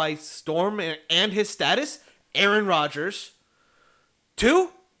the town by storm and his status, Aaron Rodgers. 2,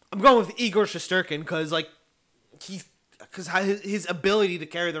 I'm going with Igor Shesterkin because like because his ability to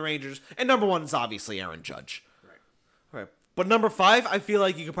carry the Rangers. And number 1 is obviously Aaron Judge. Right. But number 5, I feel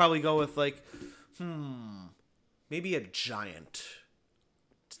like you could probably go with like, maybe a giant.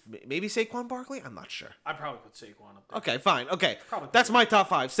 Maybe Saquon Barkley? I'm not sure. I'd probably put Saquon up there. Okay, fine. Okay. Probably. That's my top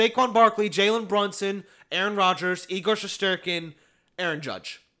 5. Saquon Barkley, Jalen Brunson, Aaron Rodgers, Igor Shesterkin, Aaron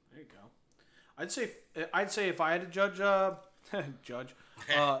Judge. There you go. I'd say if I had to judge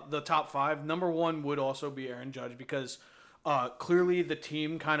the top 5, number 1 would also be Aaron Judge because clearly the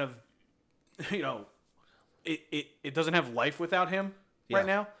team kind of, it doesn't have life without him right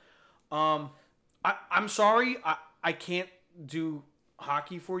now. I'm sorry, I can't do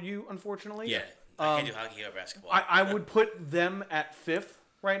hockey for you, unfortunately. Yeah, I can't do hockey or basketball. I would put them at 5th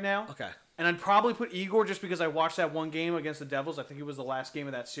right now. Okay. And I'd probably put Igor just because I watched that one game against the Devils. I think it was the last game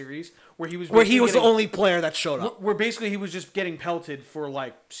of that series where he was the only player that showed up. Where basically he was just getting pelted for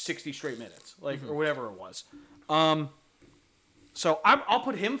like 60 straight minutes, or whatever it was. So I'll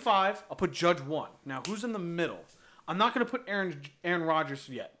put him 5. I'll put Judge 1. Now who's in the middle? I'm not going to put Aaron Rodgers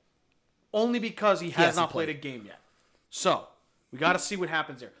yet, only because he has not played a game yet. So we got to see what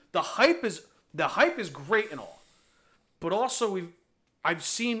happens there. The hype is great and all, but also I've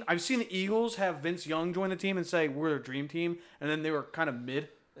seen the Eagles have Vince Young join the team and say we're a dream team, and then they were kind of mid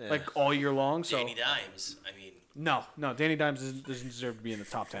like all year long. So Danny Dimes, I mean, no, Danny Dimes doesn't deserve to be in the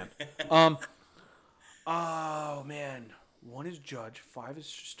top 10. Oh man, 1 is Judge, 5 is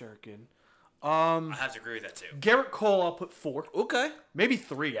Shesterkin. I have to agree with that too. Garrett Cole, I'll put 4. Okay. Maybe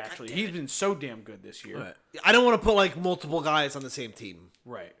 3, actually. damn He's it. been so damn good this year. Right. I don't want to put like multiple guys on the same team.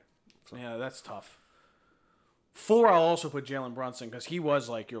 Right. Yeah, that's tough. 4, I'll also put Jalen Brunson because he was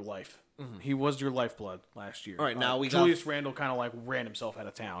like your life. He was your lifeblood last year. All right, now we got- Julius Randle kind of like ran himself out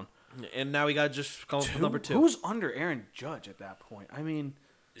of town. And now we got to just come up with number 2. Who's under Aaron Judge at that point? I mean,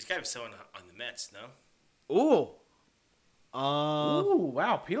 There's got to be someone on the Mets, no? Ooh. ooh,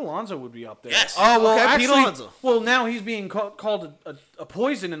 wow, Pete Alonso would be up there. Yes. Oh, well, Okay, Pete actually, Alonso. well, now he's being called a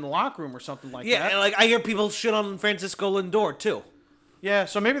poison in the locker room or something like Yeah, that. and like I hear people shit on Francisco Lindor too. Yeah,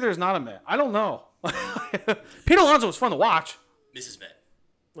 so maybe there's not a Met. I don't know. Pete Alonso was fun to watch. Mrs. Met.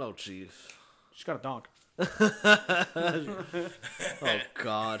 Oh, jeez. She's got a donk. Oh,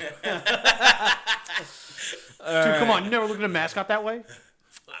 God. Dude, come on. You never looked at a mascot that way?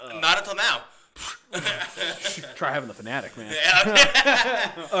 Not until now. Try having the fanatic, man.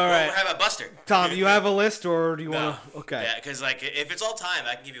 All right. How about Buster? Tom, you have a list or do you No. want to? Okay. Yeah, because like if it's all time,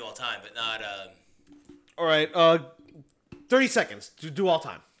 I can give you all time, but not All right. 30 seconds to do all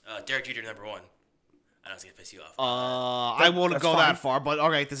time. Derek Jeter number 1. I don't think it piss you off. I won't that's go fine. that far, but all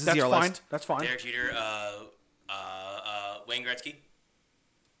right, this is That's your fine. list. That's fine. Derek Jeter, Wayne Gretzky.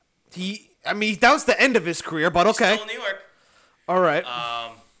 I mean, that was the end of his career, but okay. Still in New York. All right.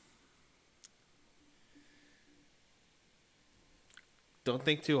 Don't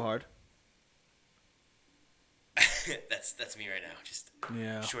think too hard. That's me right now. Just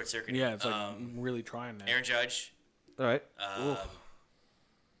Yeah. short circuit. Yeah, it's like I'm really trying now. Aaron Judge. All right.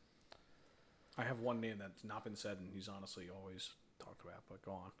 I have one name that's not been said, and he's honestly always talked about, but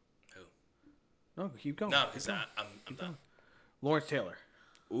go on. Who? No, keep going. No, because I'm done. Lawrence Taylor.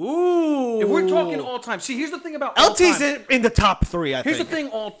 Ooh. If we're talking all time, see, here's the thing about all LT's time. in the top 3, I Here's think. the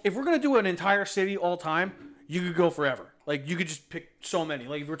thing: if we're gonna do an entire city all time, you could go forever. Like you could just pick so many.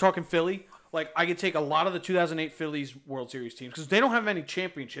 Like if we're talking Philly, like I could take a lot of the 2008 Phillies World Series teams because they don't have many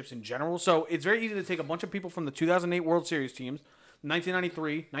championships in general. So it's very easy to take a bunch of people from the 2008 World Series teams,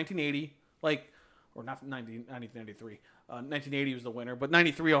 1993, 1980, or not 1993. 1980 was the winner, but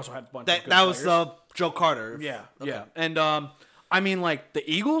 93 also had a bunch of good That was players. Joe Carter. Yeah, Okay. yeah. And I mean, like the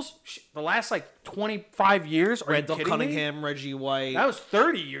Eagles, the last like 25 years. Are Randall you kidding me? Cunningham, Reggie White. That was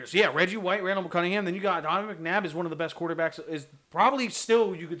 30 years. Yeah, Reggie White, Randall Cunningham. Then you got Donovan McNabb is one of the best quarterbacks. Is probably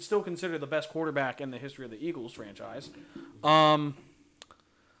still you could still consider the best quarterback in the history of the Eagles franchise.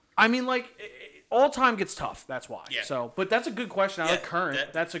 I mean, like all time gets tough. That's why. Yeah. So, but that's a good question. I like current.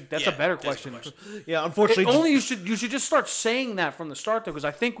 That's a better question. Yeah, unfortunately. Only you should just start saying that from the start though, because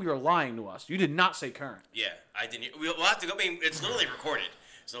I think we are lying to us. You did not say current. Yeah, I didn't. We'll have to go. I mean, it's literally recorded,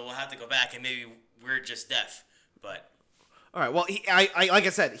 so we'll have to go back and maybe we're just deaf. But All right. Well, I like I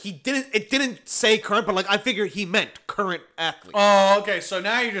said, it didn't say current, but like I figured he meant current athlete. Oh, okay. So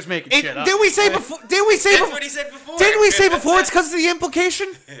now you're just making shit up. Didn't we say before? Didn't we say that's before? what he said before. Didn't we say before? It's because of the implication.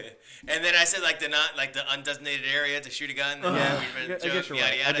 And then I said like the undesignated area to shoot a gun. And Yeah. we've been I guess you're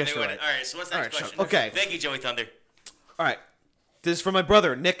right. I guess you're right. All right. So what's the next question? okay. Thank you, Joey Thunder. All right. This is for my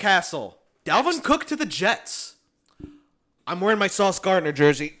brother Nick Castle. Dalvin Cook to the Jets. I'm wearing my Sauce Gardner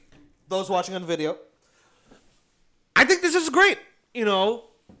jersey. Those watching on video. I think this is great. You know,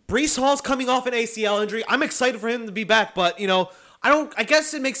 Breece Hall's coming off an ACL injury. I'm excited for him to be back, but you know, I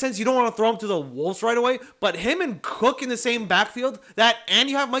guess it makes sense you don't want to throw him to the Wolves right away, but him and Cook in the same backfield, and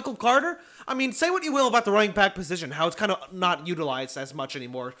you have Michael Carter. I mean, say what you will about the running back position, how it's kind of not utilized as much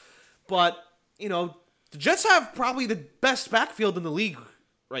anymore. But, you know, the Jets have probably the best backfield in the league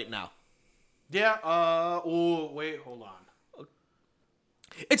right now. Yeah. Oh, wait. Hold on.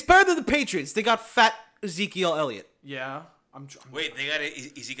 It's better than the Patriots. They got fat Ezekiel Elliott. Yeah. Wait, they got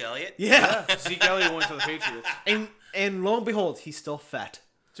Ezekiel Elliott? Yeah. Zeke Elliott went to the Patriots. And lo and behold, he's still fat.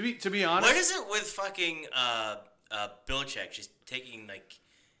 To be honest, What is it with fucking Belichick just taking like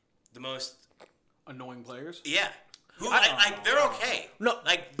the most? annoying players. Yeah. Who? They're okay. No,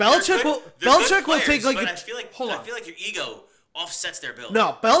 like Belichick will- they're good Belichick will players, take, like, But a- I feel like hold on. I feel like your ego offsets their ability.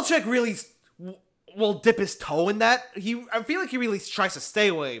 No, Belichick really will dip his toe in that. I feel like he really tries to stay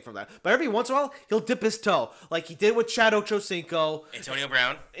away from that. But every once in a while, he'll dip his toe, like he did with Chad Ochocinco, Antonio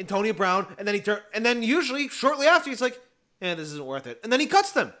Brown, and then usually shortly after he's like, "Eh, this isn't worth it," and then he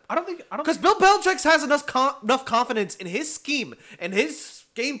cuts them. I don't Because Bill Belichick has enough confidence in his scheme and his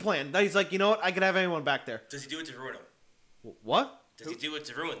game plan that he's like, you know what, I can have anyone back there. Does he do it to ruin them? What? Does he do it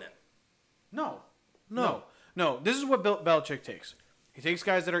to ruin them? No. This is what Belichick takes. He takes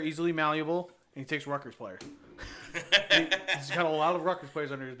guys that are easily malleable, and he takes Rutgers players. He's got a lot of Rutgers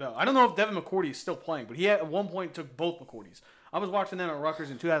players under his belt. I don't know if Devin McCourty is still playing, but he at one point took both McCourtys. I was watching them at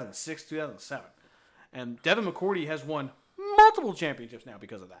Rutgers in 2006, 2007. And Devin McCourty has won multiple championships now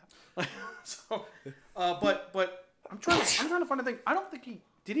because of that. So, but I'm trying to find a thing. I don't think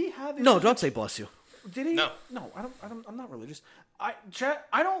did he have his, No, don't say bless you. did he? No. I'm not religious. I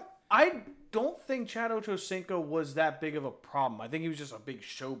don't think Chad Ochocinco was that big of a problem. I think he was just a big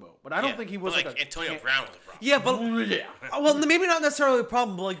showboat. But I don't think he was like like Antonio Brown was a problem. Yeah, but well, maybe not necessarily a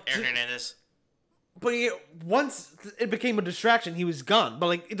problem, but like Aaron Hernandez. But once it became a distraction, he was gone. But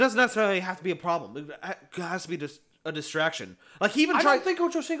like, it doesn't necessarily have to be a problem. It has to be just a distraction. Like he even I tried. don't think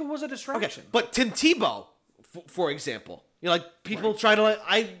Ochocinco was a distraction. Okay, but Tim Tebow, for example, like people try to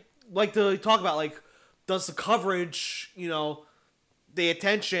I like to talk about like, does the coverage, the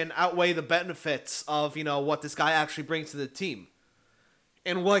attention outweigh the benefits of what this guy actually brings to the team?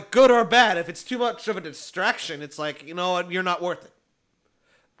 And like, good or bad, if it's too much of a distraction, it's like, you know what, you're not worth it.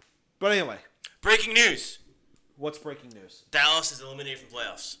 But anyway. Breaking news. What's breaking news? Dallas is eliminated from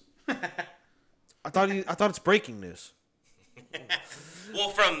playoffs. I thought it's breaking news. Well,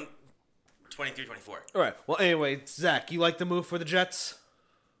 from 23-24. All right. Well, anyway, Zach, you like the move for the Jets?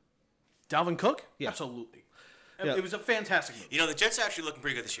 Dalvin Cook? Yeah. Absolutely. Yeah. It was a fantastic move. The Jets are actually looking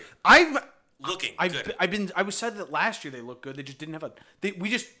pretty good this year. I've Good. I was said that last year they looked good. They just didn't have we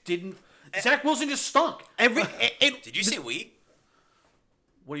just didn't. Zach Wilson just stunk. Did you say we?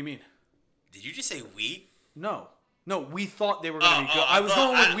 What do you mean? Did you just say we? No, we thought they were going to be good. I was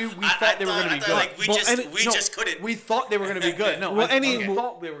going with we thought they were going to be good. Like we just couldn't. We thought they were going to be good. No, Well, we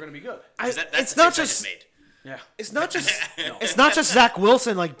thought they were going to be good. It's not just. Yeah, It's not just. It's not just Zach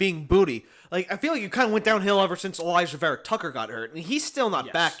Wilson like being booty. Like I feel like it kind of went downhill ever since Elijah Vera Tucker got hurt, and he's still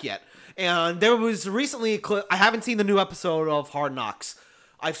not back yet. And there was recently a clip. I haven't seen the new episode of Hard Knocks.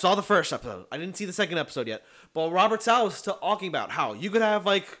 I saw the first episode. I didn't see the second episode yet. But Robert Saleh was talking about how you could have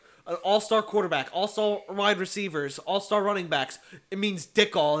like an all-star quarterback, all-star wide receivers, all-star running backs. It means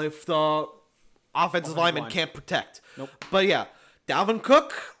dick all if the offensive lineman can't protect. Nope. But yeah, Dalvin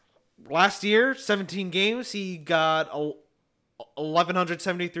Cook, last year, 17 games, he got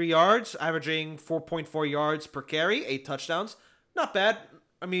 1,173 yards, averaging 4.4 yards per carry, 8 touchdowns. Not bad.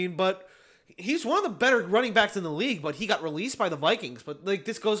 I mean, but he's one of the better running backs in the league, but he got released by the Vikings. But like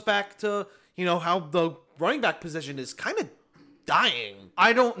this goes back to, how the running back position is kind of dying.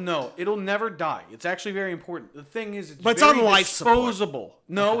 I don't know. It'll never die. It's actually very important. The thing is, But it's very on life support. disposable.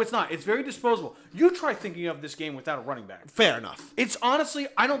 No, it's not. It's very disposable. You try thinking of this game without a running back. Fair enough. It's honestly,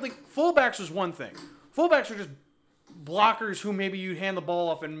 I don't think fullbacks was one thing. Fullbacks are just blockers who maybe you hand the ball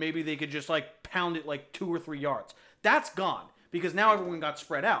off and maybe they could just like pound it like 2 or 3 yards. That's gone because now everyone got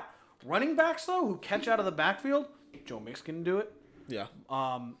spread out. Running backs though, who catch out of the backfield, Joe Mix can do it. Yeah.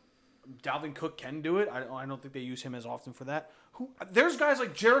 Dalvin Cook can do it. I don't think they use him as often for that. There's guys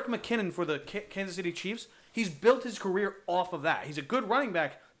like Jerick McKinnon for the Kansas City Chiefs. He's built his career off of that. He's a good running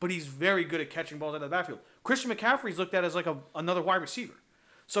back, but he's very good at catching balls out of the backfield. Christian McCaffrey's looked at as like another wide receiver.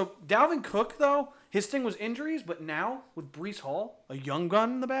 So Dalvin Cook, though, his thing was injuries, but now with Breece Hall, a young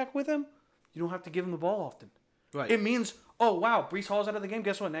gun in the back with him, you don't have to give him the ball often. Right. It means, oh, wow, Breece Hall's out of the game.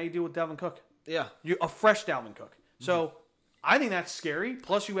 Guess what? Now you deal with Dalvin Cook. Yeah. You're a fresh Dalvin Cook. So I think that's scary.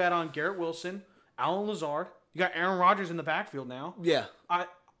 Plus, you add on Garrett Wilson, Alan Lazard. You got Aaron Rodgers in the backfield now. Yeah.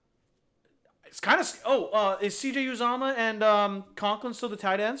 It's kind of... is CJ Uzomah and Conklin still the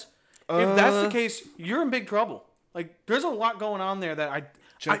tight ends? If that's the case, you're in big trouble. Like, there's a lot going on there that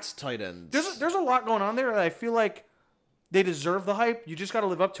Jets tight ends. There's a lot going on there that I feel like they deserve the hype. You just got to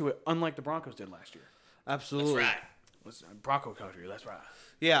live up to it, unlike the Broncos did last year. Absolutely. That's right. Listen, Bronco country, that's right.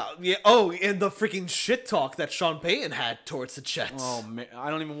 Yeah. Oh, and the freaking shit talk that Sean Payton had towards the Jets. Oh, man. I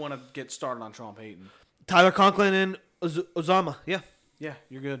don't even want to get started on Sean Payton. Tyler Conklin and Uzomah. Yeah. Yeah,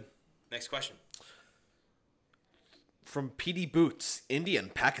 you're good. Next question. From PD Boots, India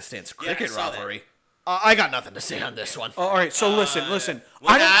and Pakistan's cricket I saw rivalry. I got nothing to say on this one. All right, so listen.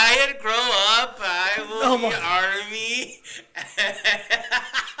 When I grow up, I will be Army.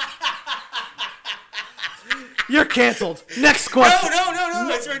 You're canceled. Next question. No.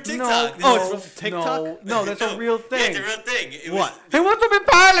 It's from TikTok. It's from TikTok? No, that's a real thing. Yeah, it's a real thing. He wants to be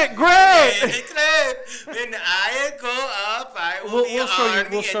pilot. Great. When I grow up, I will be Army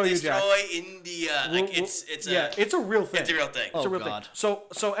we'll show and you, Jack. destroy India. It's a real thing. It's a real thing. It's a real God. thing.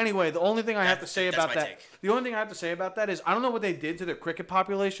 So anyway, the only thing I have to say about my that, take. the only thing I have to say about that is I don't know what they did to their cricket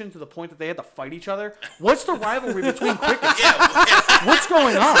population to the point that they had to fight each other. What's the rivalry between crickets? What's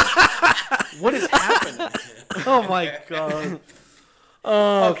going on? What is happening? Oh my god.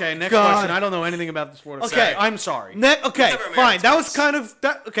 Okay, next question. I don't know anything about the sport. Okay. I'm sorry. Okay, fine. That was kind of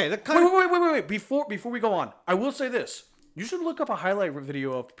that. Okay, that kind of. Wait. Before we go on, I will say this. You should look up a highlight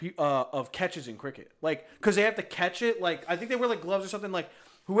video of catches in cricket, like because they have to catch it. Like I think they wear like gloves or something. Like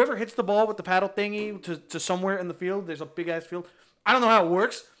whoever hits the ball with the paddle thingy to somewhere in the field, there's a big ass field. I don't know how it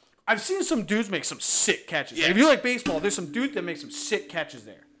works. I've seen some dudes make some sick catches. Yeah. If you like baseball, there's some dudes that make some sick catches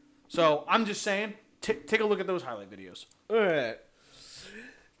there. So I'm just saying, take a look at those highlight videos. All right.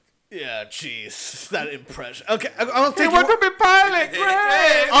 Yeah, jeez, that impression. Okay, I'll take Want to be pilot,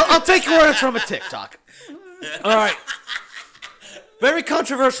 great. I'll take your words from a TikTok. All right. Very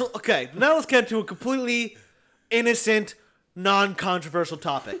controversial. Okay, now let's get into a completely innocent, non-controversial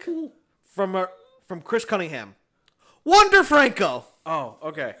topic from Chris Cunningham. Wander Franco. Oh,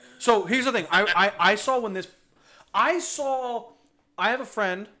 okay. So here's the thing. I saw when this. I have a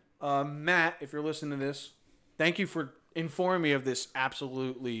friend, Matt. If you're listening to this, thank you for informing me of this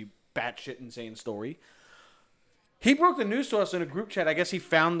absolutely batshit insane story. He broke the news to us in a group chat. I guess he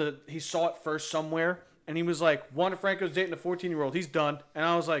saw it first somewhere, and he was like, "Wander Franco's dating a 14-year-old. He's done." And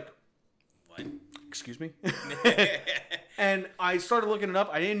I was like, What? "Excuse me." And I started looking it up.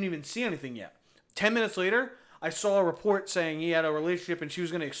 I didn't even see anything yet. 10 minutes later, I saw a report saying he had a relationship and she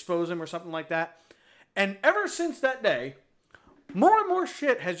was going to expose him or something like that. And ever since that day, more and more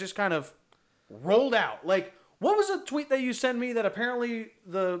shit has just kind of rolled out. Like, what was the tweet that you sent me that apparently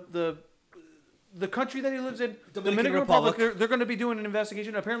the country that he lives in, Dominican Republic, they're going to be doing an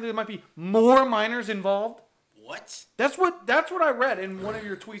investigation. Apparently there might be more minors involved. What? That's what I read in one of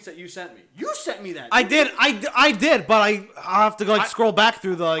your tweets that you sent me. You sent me that. I did, but I have to scroll back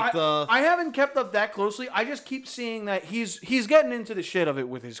through the. I haven't kept up that closely. I just keep seeing that he's getting into the shit of it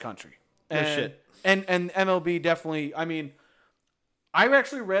with his country. And, shit. And MLB definitely. I mean, I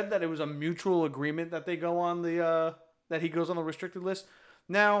actually read that it was a mutual agreement that they go on that he goes on the restricted list.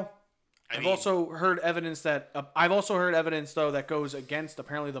 Now, I've also heard evidence though that goes against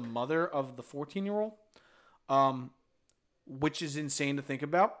apparently the mother of the 14-year-old. Which is insane to think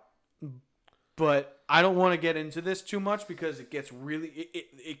about, but I don't want to get into this too much because it gets really,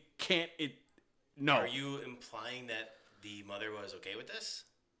 no. Are you implying that the mother was okay with this?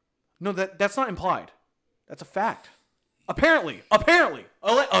 No, that's not implied. That's a fact. Apparently. Allegedly.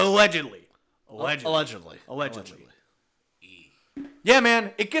 Yeah,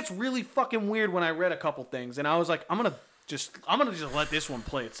 man, it gets really fucking weird when I read a couple things and I was like, I'm gonna just let this one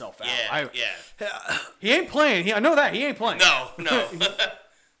play itself out. Yeah. He ain't playing. I know that he ain't playing. No.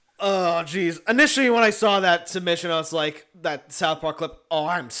 Oh, jeez. Initially, when I saw that submission, I was like, that South Park clip, oh,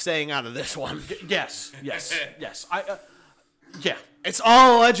 I'm staying out of this one. Yes. Yeah. It's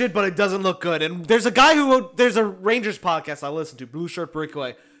all alleged, but it doesn't look good. And there's a Rangers podcast I listen to, Blue Shirt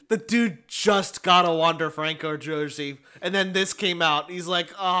Breakaway. The dude just got a Wander Franco jersey, and then this came out. He's like,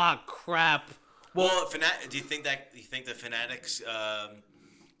 crap. Well, do you think the Fanatics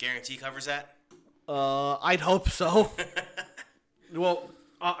guarantee covers that? I'd hope so. Well,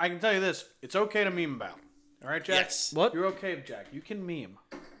 I can tell you this: it's okay to meme about. All right, Jack. Yes. What? You're okay, Jack. You can meme.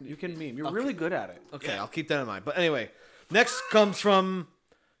 You're really good at it. Okay, I'll keep that in mind. But anyway, next comes from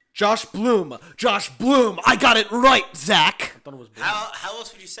Josh Bloom. Josh Bloom, I got it right, Zach. I thought it was Bloom. How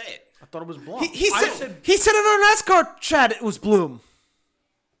else would you say it? I thought it was Bloom. He said in our NASCAR chat it was Bloom.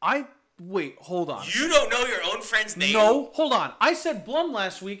 Wait, hold on. You don't know your own friend's name? No, hold on. I said Blum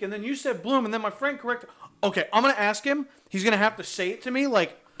last week, and then you said Bloom, and then my friend corrected. Okay, I'm gonna ask him. He's gonna have to say it to me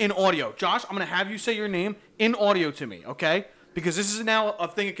like in audio. Josh, I'm gonna have you say your name in audio to me, okay? Because this is now a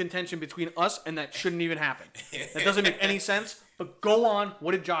thing of contention between us, and that shouldn't even happen. That doesn't make any sense. But go on.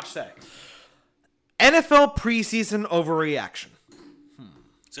 What did Josh say? NFL preseason overreaction.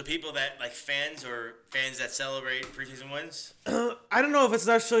 So people that like fans that celebrate preseason wins? I don't know if it's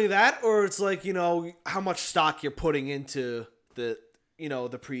necessarily that or it's like, how much stock you're putting into the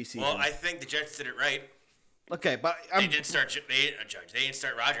preseason. Well, I think the Jets did it right. Okay, but They didn't start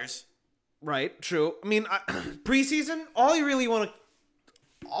Rodgers. Right, true. I mean, preseason, all you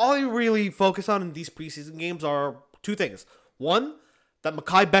really focus on in these preseason games are two things. One, that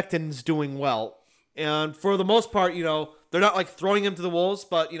Mekhi Becton's doing well. And for the most part, they're not like throwing him to the wolves,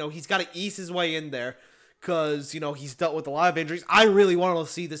 but he's got to ease his way in there because he's dealt with a lot of injuries. I really want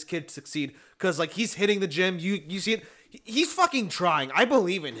to see this kid succeed because like he's hitting the gym. You see it. He's fucking trying. I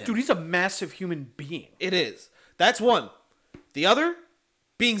believe in him. Dude, he's a massive human being. It is. That's one. The other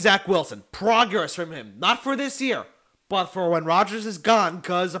being Zach Wilson. Progress from him. Not for this year, but for when Rodgers is gone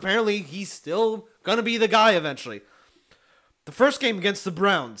because apparently he's still going to be the guy eventually. The first game against the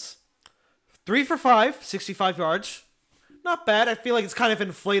Browns. 3 for 5, 65 yards. Not bad. I feel like it's kind of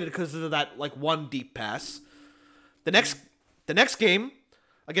inflated because of that like one deep pass. The next game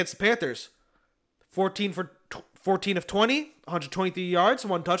against the Panthers, 14 of 20, 123 yards,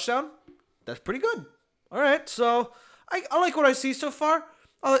 1 touchdown. That's pretty good. All right, so I like what I see so far.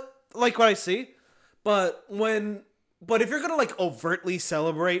 I like what I see, but when But if you're gonna like overtly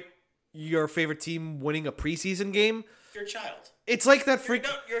celebrate your favorite team winning a preseason game, You're a child. it's like that freak.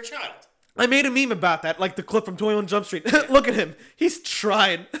 You're a child. I made a meme about that, like the clip from 21 Jump Street. Look at him. He's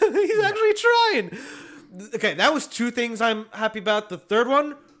trying. He's actually trying. Okay, that was 2 things I'm happy about. The third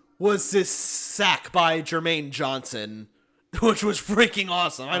one was this sack by Jermaine Johnson, which was freaking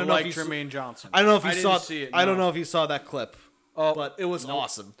awesome. I don't know if you Jermaine Johnson. I don't know if you didn't saw see it, I don't no. know if you saw that clip. But it was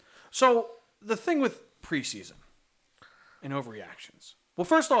awesome. So the thing with preseason and overreactions. Well,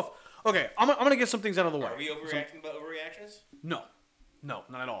 first off, okay, I'm gonna get some things out of the way. Are we overreacting about overreactions? No, not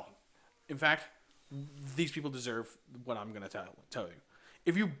at all. In fact, these people deserve what I'm gonna tell you.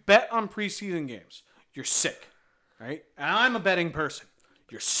 If you bet on preseason games, you're sick, right? And I'm a betting person.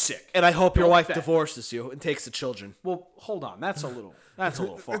 You're sick. And I hope your Don't wife bet. divorces you and takes the children. Well, hold on. That's a little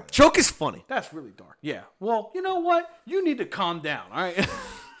far. Joke is funny. That's really dark. Yeah. Well, you know what? You need to calm down. All right.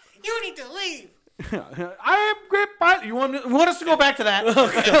 You need to leave. I am great, but you want us to go back to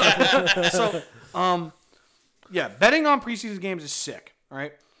that? So, yeah, betting on preseason games is sick. All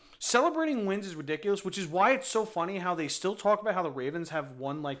right. Celebrating wins is ridiculous, which is why it's so funny how they still talk about how the Ravens have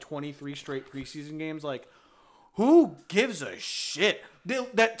won like 23 straight preseason games. Like, who gives a shit?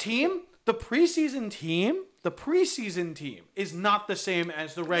 That team, the preseason team is not the same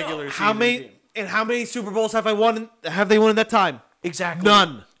as the regular season team. How many Super Bowls have they won in that time? Exactly.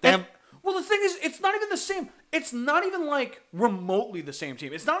 None. Well, the thing is, it's not even the same. It's not even like remotely the same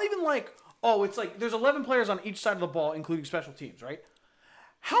team. It's not even like, it's like there's 11 players on each side of the ball, including special teams, right?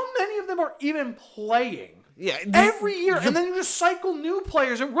 How many of them are even playing? Yeah, every year, and then you just cycle new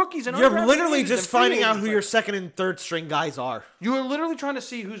players and rookies and you're undrafted literally agents just and free finding out agents. who your second and third string guys are. You are literally trying to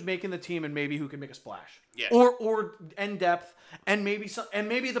see who's making the team and maybe who can make a splash. Yeah. Or end depth and maybe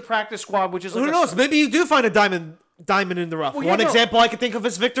the practice squad, which is like Who knows? Maybe you do find a diamond in the rough. Well, yeah, One no. example I can think of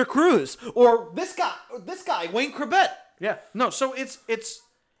is Victor Cruz or this guy, Wayne Corbett. Yeah. No, so it's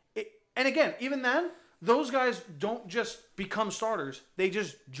and again, even then, those guys don't just become starters. They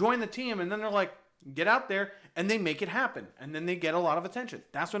just join the team and then they're like, get out there, and they make it happen. And then they get a lot of attention.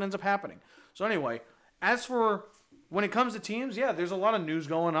 That's what ends up happening. So anyway, as for when it comes to teams, yeah, there's a lot of news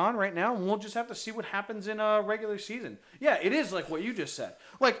going on right now, and we'll just have to see what happens in a regular season. Yeah, it is like what you just said.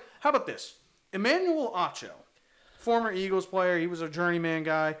 Like, how about this? Emmanuel Acho, former Eagles player. He was a journeyman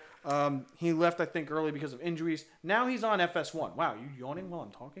guy. He left, I think, early because of injuries. Now he's on FS1. Wow, you yawning while I'm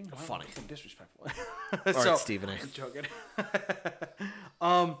talking? Wow, Funny. that's disrespectful. All right, Stephen A. I'm joking.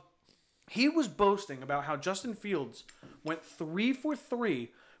 He was boasting about how Justin Fields went 3 for 3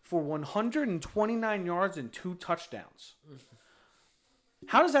 for 129 yards and 2 touchdowns.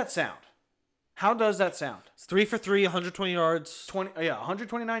 How does that sound? It's 3 for 3, 120 yards.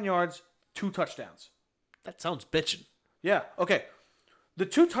 129 yards, 2 touchdowns. That sounds bitchin'. Yeah, okay. The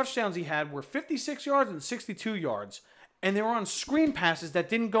 2 touchdowns he had were 56 yards and 62 yards, and they were on screen passes that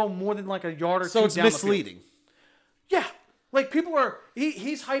didn't go more than like a yard or So two it's down misleading. the field. Yeah. Like, people are...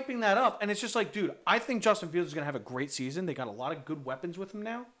 He's hyping that up, and it's just like, dude, I think Justin Fields is going to have a great season. They got a lot of good weapons with him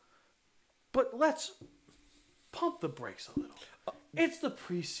now. But let's pump the brakes a little. It's the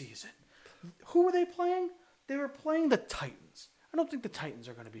preseason. Who were they playing? They were playing the Titans. I don't think the Titans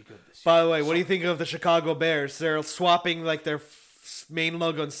are going to be good this year. By the way, what do you think of the Chicago Bears? They're swapping like their main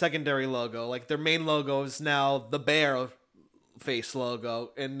logo and secondary logo. Like their main logo is now the bear face logo,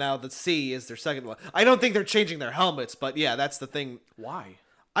 and now the C is their second one. I don't think they're changing their helmets, but yeah, that's the thing. Why?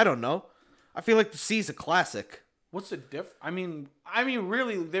 I don't know. I feel like the C is a classic. What's the diff? I mean,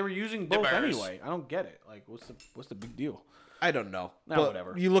 really, they were using both Bears. anyway. I don't get it. Like, what's the big deal? I don't know. Nah, But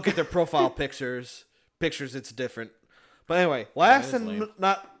whatever. You look at their profile pictures, it's different. But anyway, last That is and lame.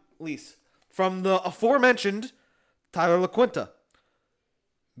 not least, from the aforementioned Tyler LaQuinta,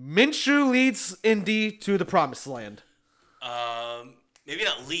 Minshew leads Indy to the promised land. Maybe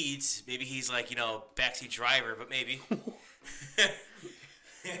not leads. Maybe he's like, backseat driver, but maybe.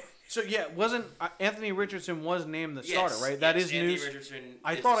 So, yeah, wasn't Anthony Richardson was named the starter, right? That is Anthony news. Richardson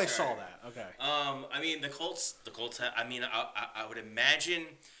I is thought the I saw starter. that. Okay. I mean, the Colts. I would imagine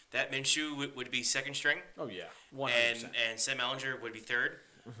that Minshew would be second string, Oh, yeah. 100%. and Sam Ellinger would be third.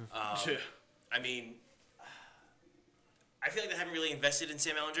 I mean, I feel like they haven't really invested in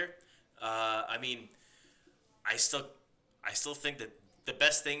Sam Ellinger. I mean, I still think that the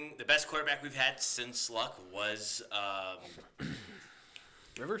best quarterback we've had since Luck was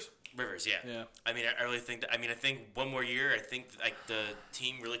Rivers? Rivers. Yeah. Yeah. I mean, I really think that. I mean, I think one more year, I think like the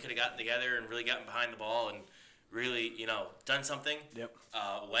team really could have gotten together and really gotten behind the ball and really, done something. Yep.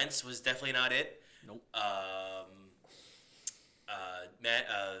 Wentz was definitely not it. Nope.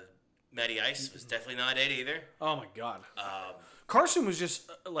 Matty Ice was definitely not it either. Oh my God. Carson was just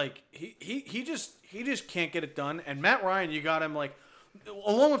like he just can't get it done. And Matt Ryan, you got him like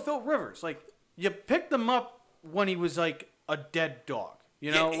along with Phil Rivers, like you picked him up when he was like a dead dog.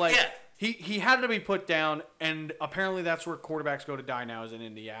 You know, he had to be put down, and apparently that's where quarterbacks go to die now is in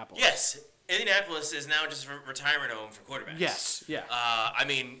Indianapolis. Yes, Indianapolis is now just a retirement home for quarterbacks. Yes, yeah. I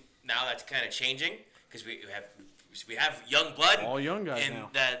mean, now that's kind of changing because we have young blood, all young guys in now.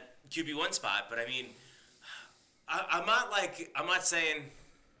 That QB1 spot. But I mean, I'm not saying,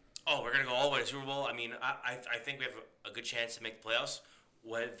 oh, we're gonna go all the way to Super Bowl. I mean, I think we have a good chance to make the playoffs.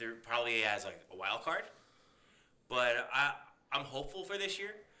 Whether probably as like a wild card, but I'm hopeful for this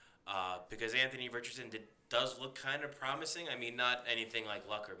year because Anthony Richardson does look kind of promising. I mean, not anything like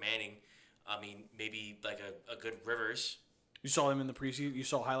Luck or Manning. I mean, maybe like a good Rivers. You saw him in the preseason. You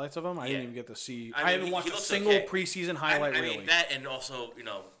saw highlights of him. I didn't even get to see. I haven't watched a single single preseason highlight. I mean that, and also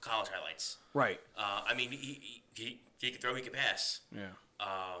college highlights. Right. I mean he could throw, he could pass. Yeah.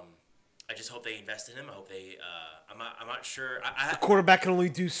 I just hope they invest in him. I hope they. I'm not sure. The quarterback can only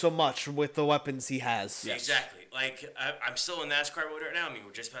do so much with the weapons he has. Yes. Exactly. Like I'm still in NASCAR mode right now. I mean,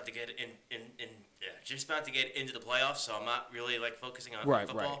 we're just about to get just about to get into the playoffs, so I'm not really like focusing on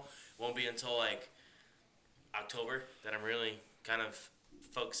football. Right. Won't be until like October that I'm really kind of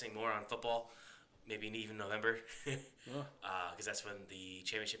focusing more on football. Maybe even November, because that's when the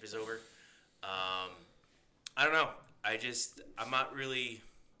championship is over. I don't know. I'm not really.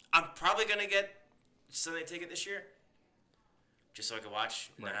 I'm probably gonna get Sunday ticket this year, just so I can watch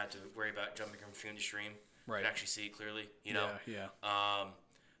and not have to worry about jumping from stream to stream. Right. And actually see it clearly. Yeah.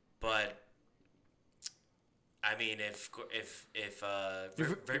 But I mean, if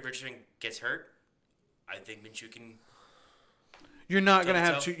Richardson gets hurt, I think Minshew can. You're not gonna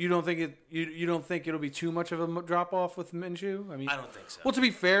have to. You don't think it? You don't think it'll be too much of a drop off with Minshew? I mean, I don't think so. Well, to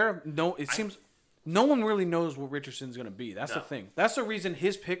be fair, no. It seems no one really knows what Richardson's gonna be. That's the thing. That's the reason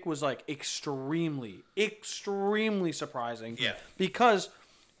his pick was like extremely surprising. Yeah. Because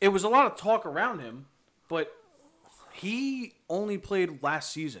it was a lot of talk around him, but he only played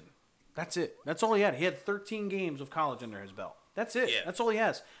last season. That's it. That's all he had. He had 13 games of college under his belt. That's it. Yeah. That's all he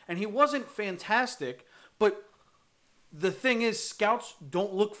has. And he wasn't fantastic, but the thing is, scouts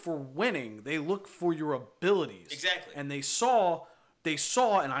don't look for winning. They look for your abilities. Exactly. And they saw,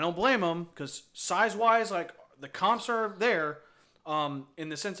 and I don't blame them, because size-wise, like, the comps are there in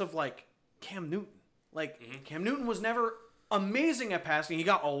the sense of, like, Cam Newton. Like, Cam Newton was never amazing at passing. He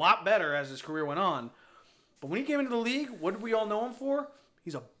got a lot better as his career went on. But when he came into the league, what did we all know him for?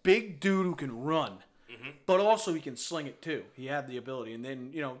 He's a big dude who can run. But also he can sling it too. He had the ability. And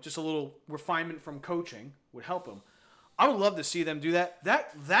then, just a little refinement from coaching would help him. I would love to see them do that.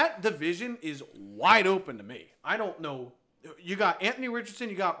 That division is wide open to me. I don't know. You got Anthony Richardson.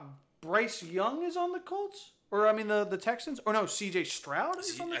 You got Bryce Young is on the Colts? Or, I mean, the Texans? Or no, C.J. Stroud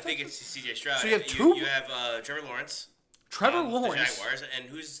is on the Texans? I think it's C.J. Stroud. So you have two? You have Trevor Lawrence. Trevor Lawrence? The Jaguars. And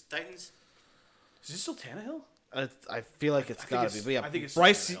who's Titans? Is this still Tannehill? I feel like it's got to be. But yeah, I think it's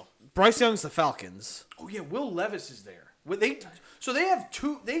Bryce Young's the Falcons. Oh, yeah, Will Levis is there. They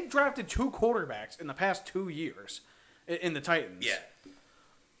drafted two quarterbacks in the past 2 years in the Titans. Yeah.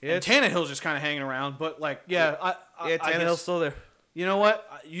 And Tannehill's just kind of hanging around, but Tannehill's still there. You know what?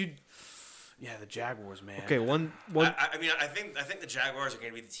 The Jaguars, man. Okay, one. I mean, I think the Jaguars are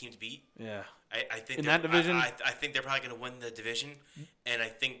going to be the team to beat. Yeah. I think in that division, I think they're probably going to win the division, and I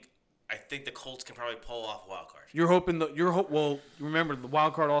think the Colts can probably pull off a wild card. You're hoping well, remember the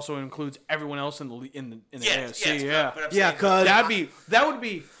wild card also includes everyone else in the AFC.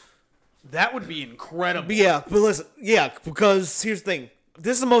 That would be incredible. Yeah, but listen, because here's the thing.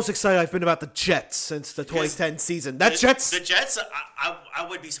 This is the most excited I've been about the Jets since the 2010 season. The Jets, I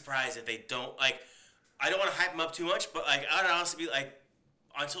would be surprised if they don't like. I don't want to hype them up too much, but like I'd honestly be like,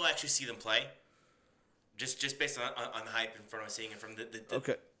 until I actually see them play, just based on the hype in front of seeing it from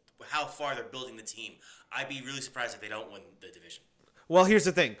the how far they're building the team, I'd be really surprised if they don't win the division. Well, here's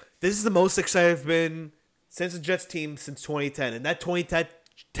the thing. This is the most excited I've been since the Jets team since 2010, and that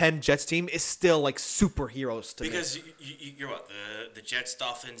 2010 Jets team is still like superheroes to me. Because you're what? The Jets,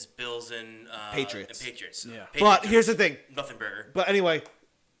 Dolphins, Bills, and Patriots. Yeah. Patriots but here's the thing. Nothing burger. But anyway,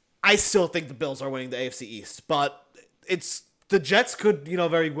 I still think the Bills are winning the AFC East. But the Jets could,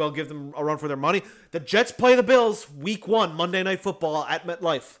 very well give them a run for their money. The Jets play the Bills week 1, Monday Night Football at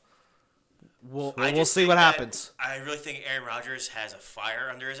MetLife. We'll see what happens. I really think Aaron Rodgers has a fire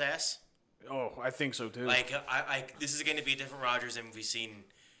under his ass. Oh, I think so too. Like, this is going to be a different Rodgers than we've seen.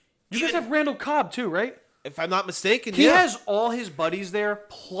 You guys have Randall Cobb too, right? If I'm not mistaken, he has all his buddies there,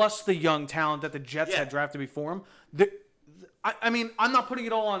 plus the young talent that the Jets had drafted before him. I mean, I'm not putting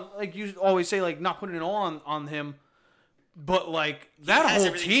it all on, like you always say, like not putting it all on him, but like that has whole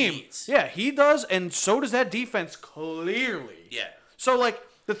everything he team, needs. yeah, he does, and so does that defense clearly. Yeah. So like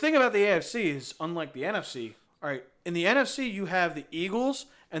the thing about the AFC is, unlike the NFC, all right, in the NFC you have the Eagles,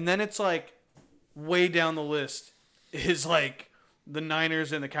 and then it's like way down the list is like the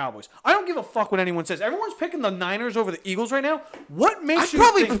Niners and the Cowboys. I don't give a fuck what anyone says. Everyone's picking the Niners over the Eagles right now. What makes you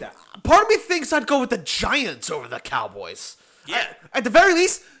think that? Part of me thinks I'd go with the Giants over the Cowboys. Yeah. At the very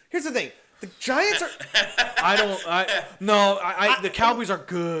least, here's the thing: the Giants are. The Cowboys are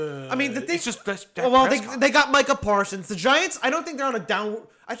good. I mean, the thing. It's just They got Micah Parsons. The Giants, I don't think they're on a down.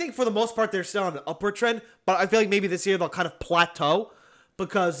 I think for the most part they're still on an upward trend, but I feel like maybe this year they'll kind of plateau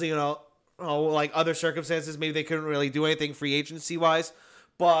because like other circumstances, maybe they couldn't really do anything free agency wise.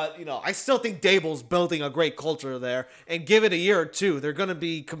 But I still think Dable's building a great culture there, and give it a year or two, they're going to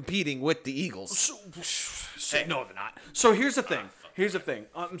be competing with the Eagles. No, they're not. So here's the thing.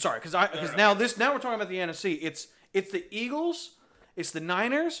 I'm sorry, because now we're talking about the NFC. It's the Eagles, it's the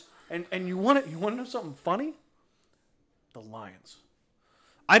Niners, and you want to know something funny? The Lions.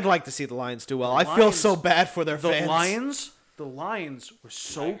 I'd like to see the Lions do well. I feel so bad for their fans. The Lions were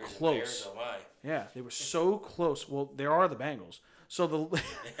so Tigers and close. Bears, oh my. Yeah, they were so close. Well, there are the Bengals. So the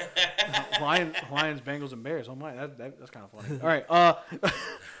Lions, Bengals, and Bears. Oh my, that's kind of funny. All right,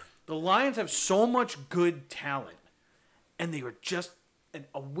 the Lions have so much good talent, and they were just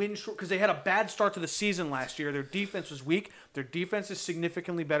a win short because they had a bad start to the season last year. Their defense was weak. Their defense is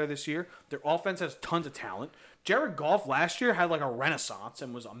significantly better this year. Their offense has tons of talent. Jared Goff last year had like a renaissance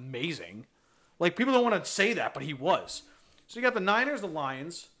and was amazing. Like people don't want to say that, but he was. So you got the Niners, the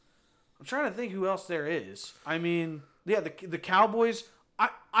Lions. I'm trying to think who else there is. I mean, yeah, the Cowboys.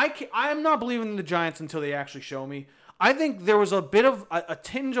 I'm not believing in the Giants until they actually show me. I think there was a bit of a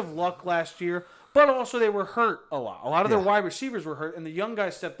tinge of luck last year, but also they were hurt a lot. A lot of their wide receivers were hurt, and the young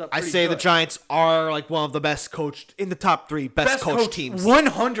guys stepped up. I say good. the Giants are like one of the best coached in the top 3 best coached teams.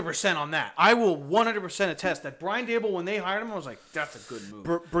 100% on that. I will 100% attest that Brian Dable, when they hired him, I was like, that's a good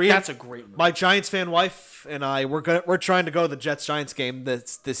move. That's a great move. My Giants fan wife and I we're trying to go to the Jets Giants game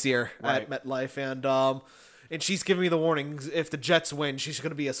this year at MetLife, and she's giving me the warnings. If the Jets win, she's going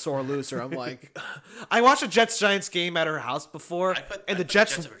to be a sore loser. I'm like, I watched a Jets Giants game at her house before, the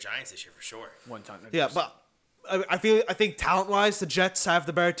Jets over Giants this year for sure. One time. Yeah, but I think talent wise, the Jets have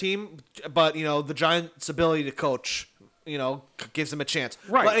the better team, but the Giants' ability to coach, gives them a chance.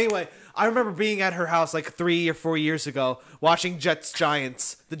 Right. But anyway, I remember being at her house like 3 or 4 years ago, watching Jets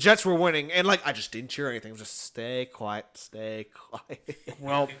Giants. The Jets were winning, and I just didn't cheer anything. I was just stay quiet.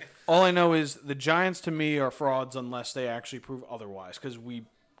 Well, all I know is the Giants to me are frauds unless they actually prove otherwise, because we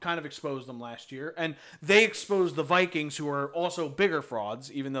kind of exposed them last year, and they exposed the Vikings, who are also bigger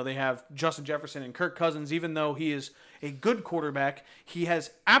frauds, even though they have Justin Jefferson and Kirk Cousins. Even though he is a good quarterback, he has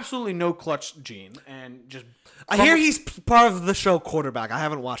absolutely no clutch gene, and just. I hear he's part of the show Quarterback. I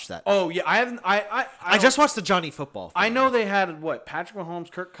haven't watched that. Oh yeah, I haven't. I just watched the Johnny Football. I know they had Patrick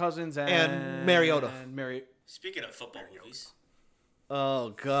Mahomes, Kirk Cousins, and Mariota. Speaking of football movies. Oh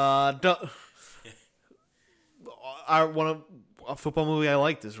God! A football movie I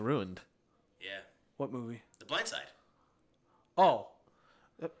liked is ruined. Yeah. What movie? The Blind Side. Oh,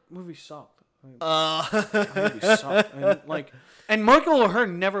 that movie sucked. That movie sucked. And Michael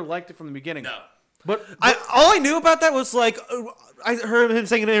O'Hearn never liked it from the beginning. No. But all I knew about that was I heard him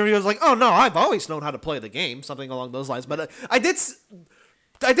saying in an interview. I was like, "Oh no, I've always known how to play the game," something along those lines. But I did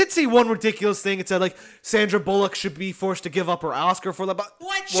see one ridiculous thing. It said Sandra Bullock should be forced to give up her Oscar for that. But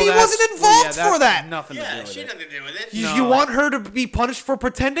what? She wasn't involved for that. Nothing to do with she it. had nothing to do with it. You want her to be punished for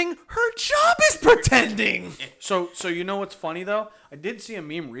pretending? Her job is pretending. So you know what's funny though? I did see a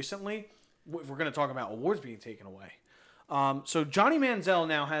meme recently. If we're going to talk about awards being taken away. So Johnny Manziel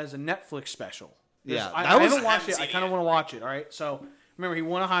now has a Netflix special. I haven't watched it. I kind of want to watch it. All right. So remember, he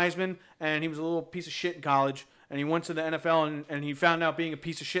won a Heisman, and he was a little piece of shit in college, and he went to the NFL, and he found out being a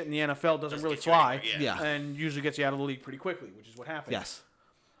piece of shit in the NFL doesn't really fly, and usually gets you out of the league pretty quickly, which is what happened. Yes.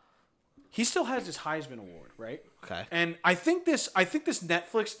 He still has his Heisman Award, right? Okay. And I think this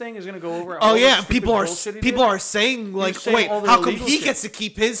Netflix thing is going to go over. Oh yeah, and people are saying wait, how come he gets to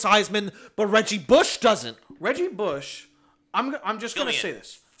keep his Heisman but Reggie Bush doesn't? Reggie Bush, I'm just going to say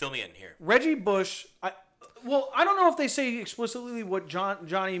this. Fill me in here. Reggie Bush, I don't know if they say explicitly what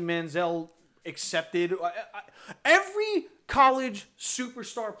Johnny Manziel accepted. Every college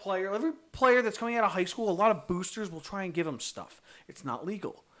superstar player, every player that's coming out of high school, a lot of boosters will try and give him stuff. It's not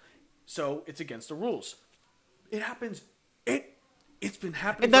legal. So it's against the rules. It happens. It's been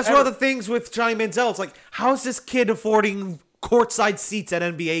happening. And that's forever. one of the things with Johnny Manziel. It's like, how is this kid affording courtside seats at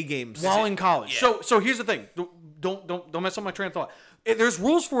NBA games while in college? Yeah. So here's the thing. don't mess up my train of thought. There's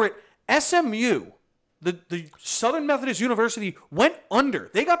rules for it. SMU, the Southern Methodist University, went under.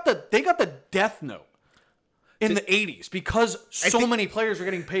 They got the death note in the 80s because many players were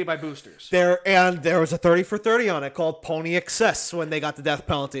getting paid by boosters. There was a 30 for 30 on it called Pony Excess when they got the death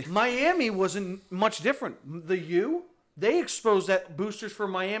penalty. Miami wasn't much different. They exposed that boosters for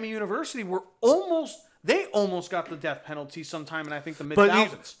Miami University were almost got the death penalty sometime in I think the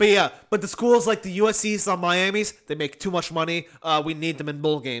mid-thousands. But the schools like the USC's and Miami's, they make too much money. We need them in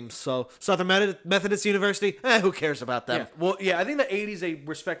bowl games. So Southern Methodist University, who cares about them? Yeah. Well, yeah, I think the 80s they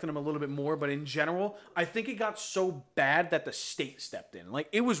respected them a little bit more, but in general, I think it got so bad that the state stepped in. Like,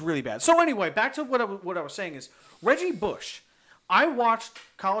 it was really bad. So anyway, back to what I was saying is, Reggie Bush. I watched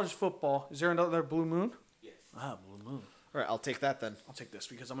college football. Is there another Blue Moon? Yes. Ah, Blue Moon. All right, I'll take that then. I'll take this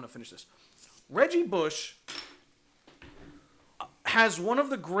because I'm going to finish this. Reggie Bush has one of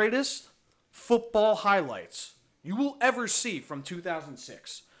the greatest football highlights you will ever see from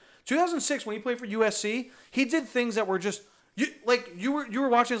 2006. 2006, when he played for USC, he did things that were just you were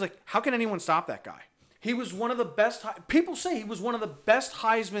watching. It's like, how can anyone stop that guy? He was one of the best. People say he was one of the best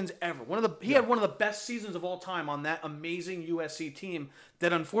Heismans ever. He had one of the best seasons of all time on that amazing USC team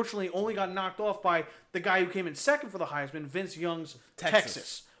that unfortunately only got knocked off by the guy who came in second for the Heisman, Vince Young's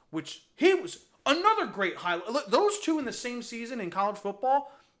Texas. Which he was another great highlight. Look, those two in the same season in college football,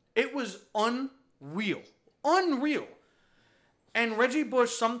 it was unreal. And Reggie Bush,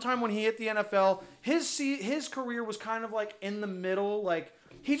 sometime when he hit the NFL, his career was kind of like in the middle. Like,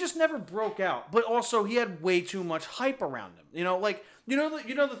 he just never broke out. But also, he had way too much hype around him. You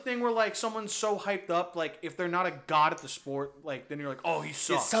know the thing where like someone's so hyped up, like if they're not a god at the sport, like then you're like, oh, he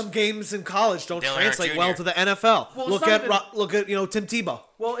sucks. Some games in college don't Dale translate Jr. well to the NFL. Well, look at Tim Tebow.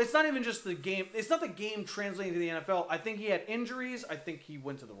 Well, it's not even just the game. It's not the game translating to the NFL. I think he had injuries. I think he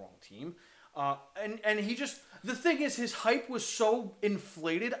went to the wrong team. And he just, the thing is, his hype was so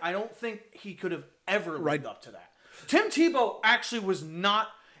inflated, I don't think he could have ever lived up to that. Tim Tebow actually was not.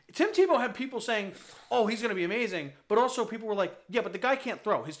 Tim Tebow had people saying, oh, he's going to be amazing. But also people were like, yeah, but the guy can't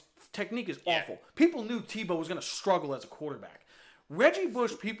throw. His technique is awful. People knew Tebow was going to struggle as a quarterback. Reggie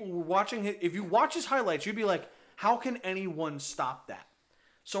Bush, people were watching it. If you watch his highlights, you'd be like, how can anyone stop that?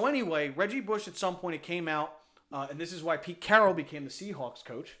 So anyway, Reggie Bush, at some point, it came out, and this is why Pete Carroll became the Seahawks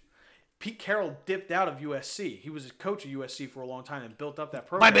coach. Pete Carroll dipped out of USC. He was a coach at USC for a long time and built up that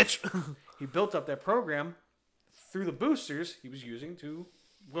program. Bye, bitch. He built up that program through the boosters he was using to,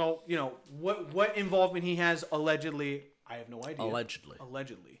 well, you know, what involvement he has allegedly, I have no idea.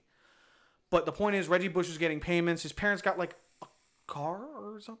 Allegedly. But the point is, Reggie Bush was getting payments. His parents got like a car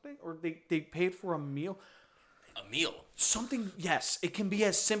or something, or they paid for a meal. A meal? Something, yes. It can be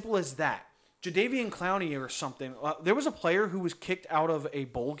as simple as that. Jadeveon Clowney or something. There was a player who was kicked out of a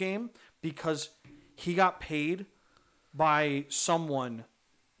bowl game because he got paid by someone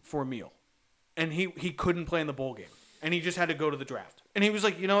for a meal. And he couldn't play in the bowl game. And he just had to go to the draft. And he was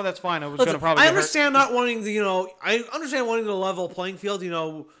like, that's fine. I was going to probably I understand not wanting to, I understand wanting to level playing field,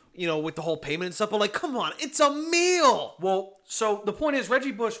 with the whole payment and stuff, but like, come on, it's a meal. Well, so the point is,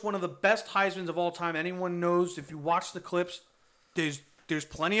 Reggie Bush, one of the best Heismans of all time. Anyone knows, if you watch the clips, there's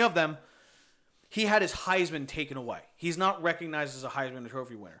plenty of them. He had his Heisman taken away. He's not recognized as a Heisman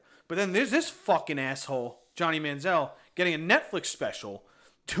Trophy winner. But then there's this fucking asshole, Johnny Manziel, getting a Netflix special,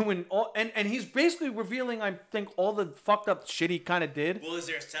 doing all, and he's basically revealing, I think, all the fucked up shit he kind of did. Well, is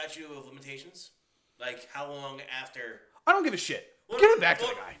there a statute of limitations? Like, how long after? I don't give a shit. Give it back to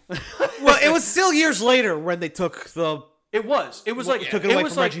the guy. Well, it was still years later when they took the. It was like took it away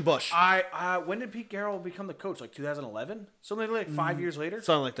from Reggie Bush. When did Pete Carroll become the coach? Like 2011, something like 5 years later.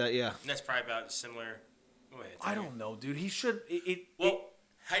 Something like that, yeah. And that's probably about similar. I don't know, dude. He should.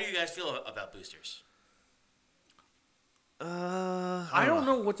 How do you guys feel about boosters? I don't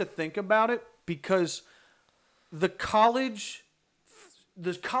know what to think about it because the college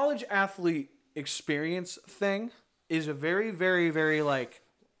athlete experience thing is a very, very, very like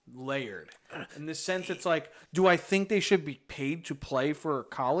layered. In the sense, it's like, do I think they should be paid to play for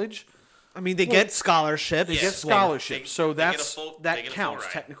college? I mean, they get scholarships. They get scholarships, so that counts, counts,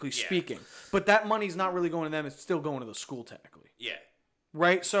 technically speaking. But that money's not really going to them; it's still going to the school, technically. Yeah.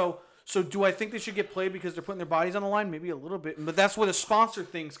 Right. So do I think they should get played because they're putting their bodies on the line? Maybe a little bit, but that's where the sponsor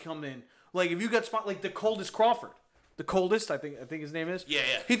things come in. Like if you got like the Coldest Crawford. The Coldest, I think his name is. Yeah.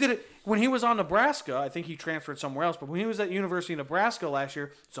 He did it when he was on Nebraska. I think he transferred somewhere else, but when he was at University of Nebraska last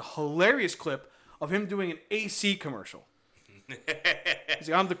year, it's a hilarious clip of him doing an AC commercial. He's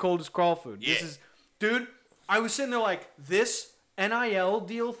like, I'm the Coldest Crawford. Yeah. This is, dude. I was sitting there like, this NIL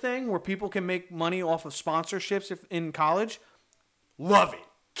deal thing where people can make money off of sponsorships in college. Love it.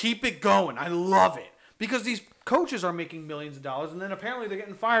 Keep it going. I love it because these coaches are making millions of dollars, and then apparently they're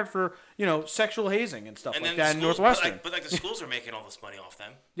getting fired for sexual hazing and stuff like that in Northwestern. But like the schools are making all this money off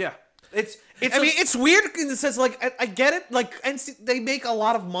them. Yeah, it's weird in the sense like I get it. Like they make a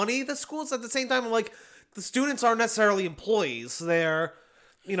lot of money. The schools at the same time, like the students aren't necessarily employees. They're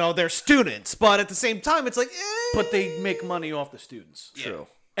students, but at the same time, it's like. But they make money off the students. Yeah. True.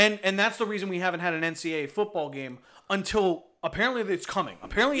 And that's the reason we haven't had an NCAA football game until apparently it's coming.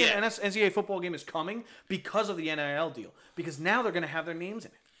 Apparently an NCAA football game is coming because of the NIL deal. Because now they're going to have their names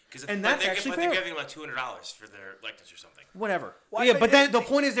in it. And that's actually fair. They're giving them like $200 for their likeness or something. Whatever. Well, yeah, but then the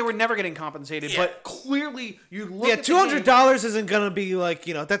point is they were never getting compensated. Yeah. But clearly you look at $200 isn't going to be like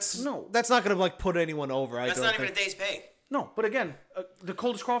that's No. that's not going to like put anyone over. That's not even a day's pay. No, but again, the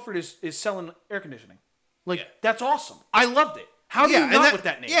Coldest Crawford is selling air conditioning. Like Yeah. that's awesome. I loved it. How do you not with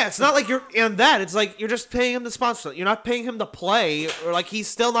that name? Yeah, it's not like you're in that. It's like you're just paying him to sponsor. You're not paying him to play, or like he's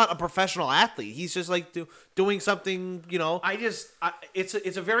still not a professional athlete. He's just like doing something.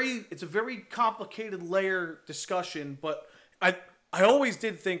 It's a very complicated layer discussion, but I always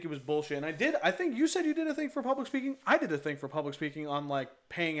did think it was bullshit. And I think you said you did a thing for public speaking. I did a thing for public speaking on like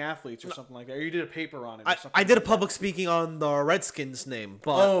paying athletes or something like that. Or you did a paper on it. Or something I did a like public speaking on the Redskins name.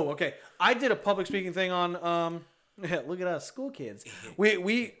 But Oh, okay. I did a public speaking thing on yeah, look at us, school kids. I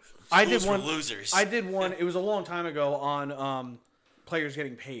did Schools one. for losers. I did one. It was a long time ago on players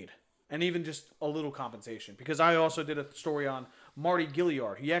getting paid, and even just a little compensation. Because I also did a story on Marty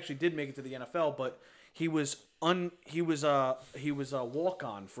Gilliard. He actually did make it to the NFL, but he was a walk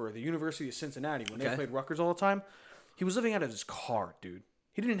on for the University of Cincinnati when they played Rutgers all the time. He was living out of his car, dude.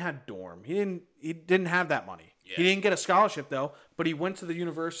 He didn't have dorm. He didn't have that money. Yeah. He didn't get a scholarship though, but he went to the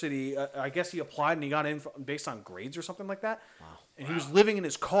university. I guess he applied and he got in based on grades or something like that. Wow. And he was living in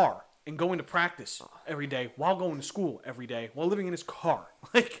his car and going to practice every day while going to school every day while living in his car,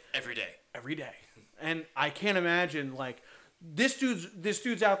 like every day. And I can't imagine like this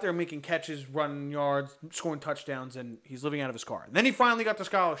dude's out there making catches, running yards, scoring touchdowns, and he's living out of his car. And then he finally got the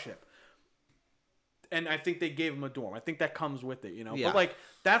scholarship. And I think they gave him a dorm. I think that comes with it, Yeah. But like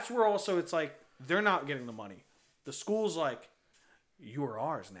that's where also it's like they're not getting the money. The school's like, you are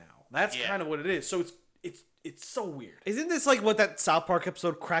ours now. That's kind of what it is. So it's so weird. Isn't this like what that South Park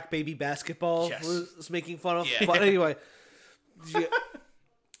episode Crack Baby Basketball was making fun of? Yeah. But anyway, I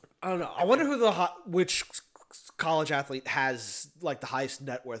don't know. I wonder which college athlete has like the highest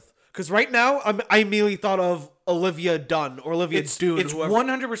net worth. Because right now I immediately thought of Olivia Dunn or Olivia Dunne. It's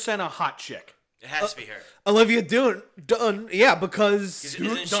 100% a hot chick. It has to be her. Olivia Dunn, yeah, because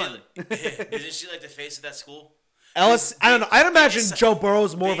Isn't she like the face of that school? I don't know. I'd imagine Joe Burrow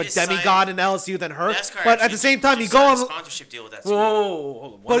is more of a demigod in LSU than her. But at the same time, you go on a sponsorship deal with that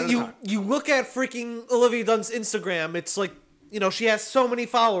school. Whoa. But you look at freaking Olivia Dunn's Instagram. It's like she has so many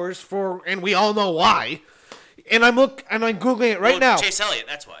followers and we all know why. And I'm googling it right now. Chase Elliott,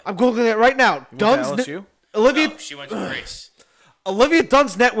 that's why. I'm googling it right now. LSU? She went to Grace. Olivia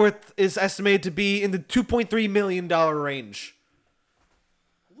Dunn's net worth is estimated to be in the $2.3 million range.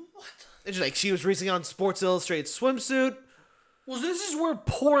 It's like she was recently on Sports Illustrated swimsuit. Well, this is where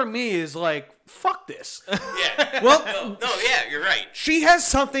poor me is like, fuck this. Yeah. Well, yeah, you're right. She has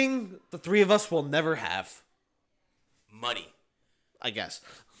something the three of us will never have. Money. I guess.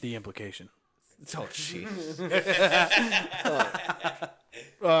 The implication. Oh, jeez.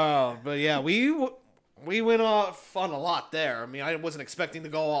 But yeah, we went off on a lot there. I mean, I wasn't expecting to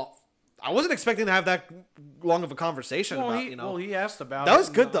go off. I wasn't expecting to have that long of a conversation about, Well, he asked about that it. was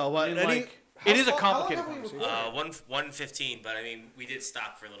good, though. It is a complicated conversation. 1:15, but I mean, we did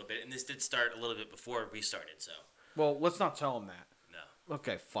stop for a little bit, and this did start a little bit before we started, so. Well, let's not tell him that. No.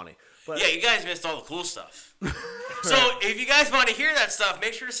 Okay, funny. But yeah, you guys missed all the cool stuff. So if you guys want to hear that stuff,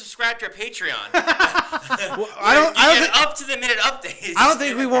 make sure to subscribe to our Patreon. Well, I don't think up to the minute updates. I don't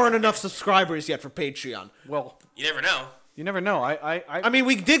think we weren't enough subscribers yet for Patreon. Well, you never know. You never know. I mean,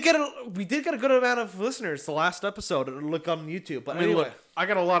 we did get a good amount of listeners the last episode. Look on YouTube, but anyway, look, I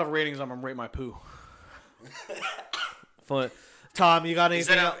got a lot of ratings. I'm gonna rate my poo. But Tom, you got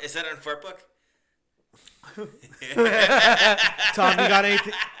anything? Is that on Fort Book? Tom, you got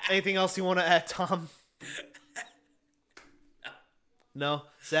anything else you want to add, Tom? No,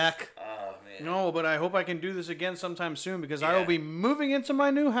 Zach. Oh man. No, but I hope I can do this again sometime soon because I will be moving into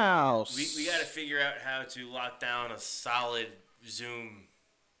my new house. We got to figure out how to lock down a solid Zoom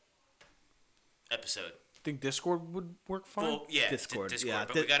episode. Think Discord would work fine? Well, yeah, Discord. Yeah,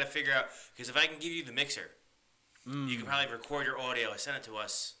 but we got to figure out because if I can give you the mixer, you can probably record your audio, send it to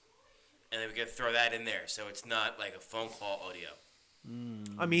us, and then we can throw that in there, so it's not like a phone call audio.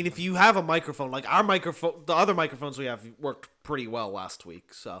 I mean, if you have a microphone, like our microphone, the other microphones we have worked pretty well last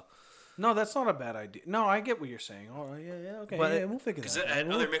week. So, No, that's not a bad idea. No, I get what you're saying. Oh, yeah, okay. But we'll figure that out. Because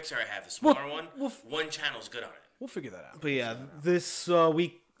another mixer I have, the smaller one channel's good on it. We'll figure that out. But yeah,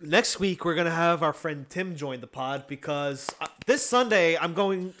 next week, we're going to have our friend Tim join the pod because this Sunday, I'm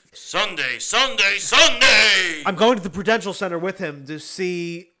going to the Prudential Center with him to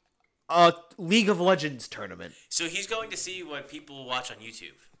see a League of Legends tournament. So he's going to see what people watch on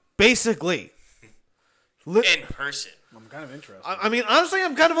YouTube. Basically. In person. I'm kind of interested. I mean, honestly,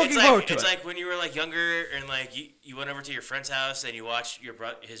 I'm kind of looking forward to it. It's like when you were like younger and like you went over to your friend's house and you watched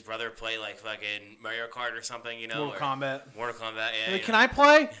his brother play like fucking Mario Kart or something, you know? Mortal Kombat, yeah. Like, can I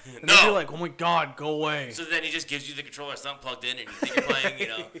play? And No. then you're like, oh my god, go away. So then he just gives you the controller, it's not plugged in, and you think you're playing, you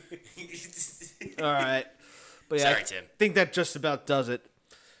know? All right. But yeah, Sorry, Tim. I think that just about does it.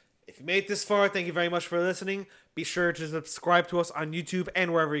 If you made it this far, thank you very much for listening. Be sure to subscribe to us on YouTube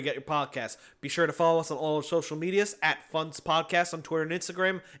and wherever you get your podcasts. Be sure to follow us on all our social medias at FUNTS Podcast on Twitter and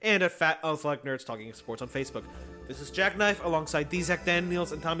Instagram, and at Fat Athletic Nerds Talking Sports on Facebook. This is Jackknife alongside D. Zach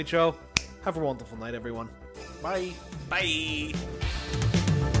Daniels and Tommy Cho. Have a wonderful night, everyone. Bye. Bye.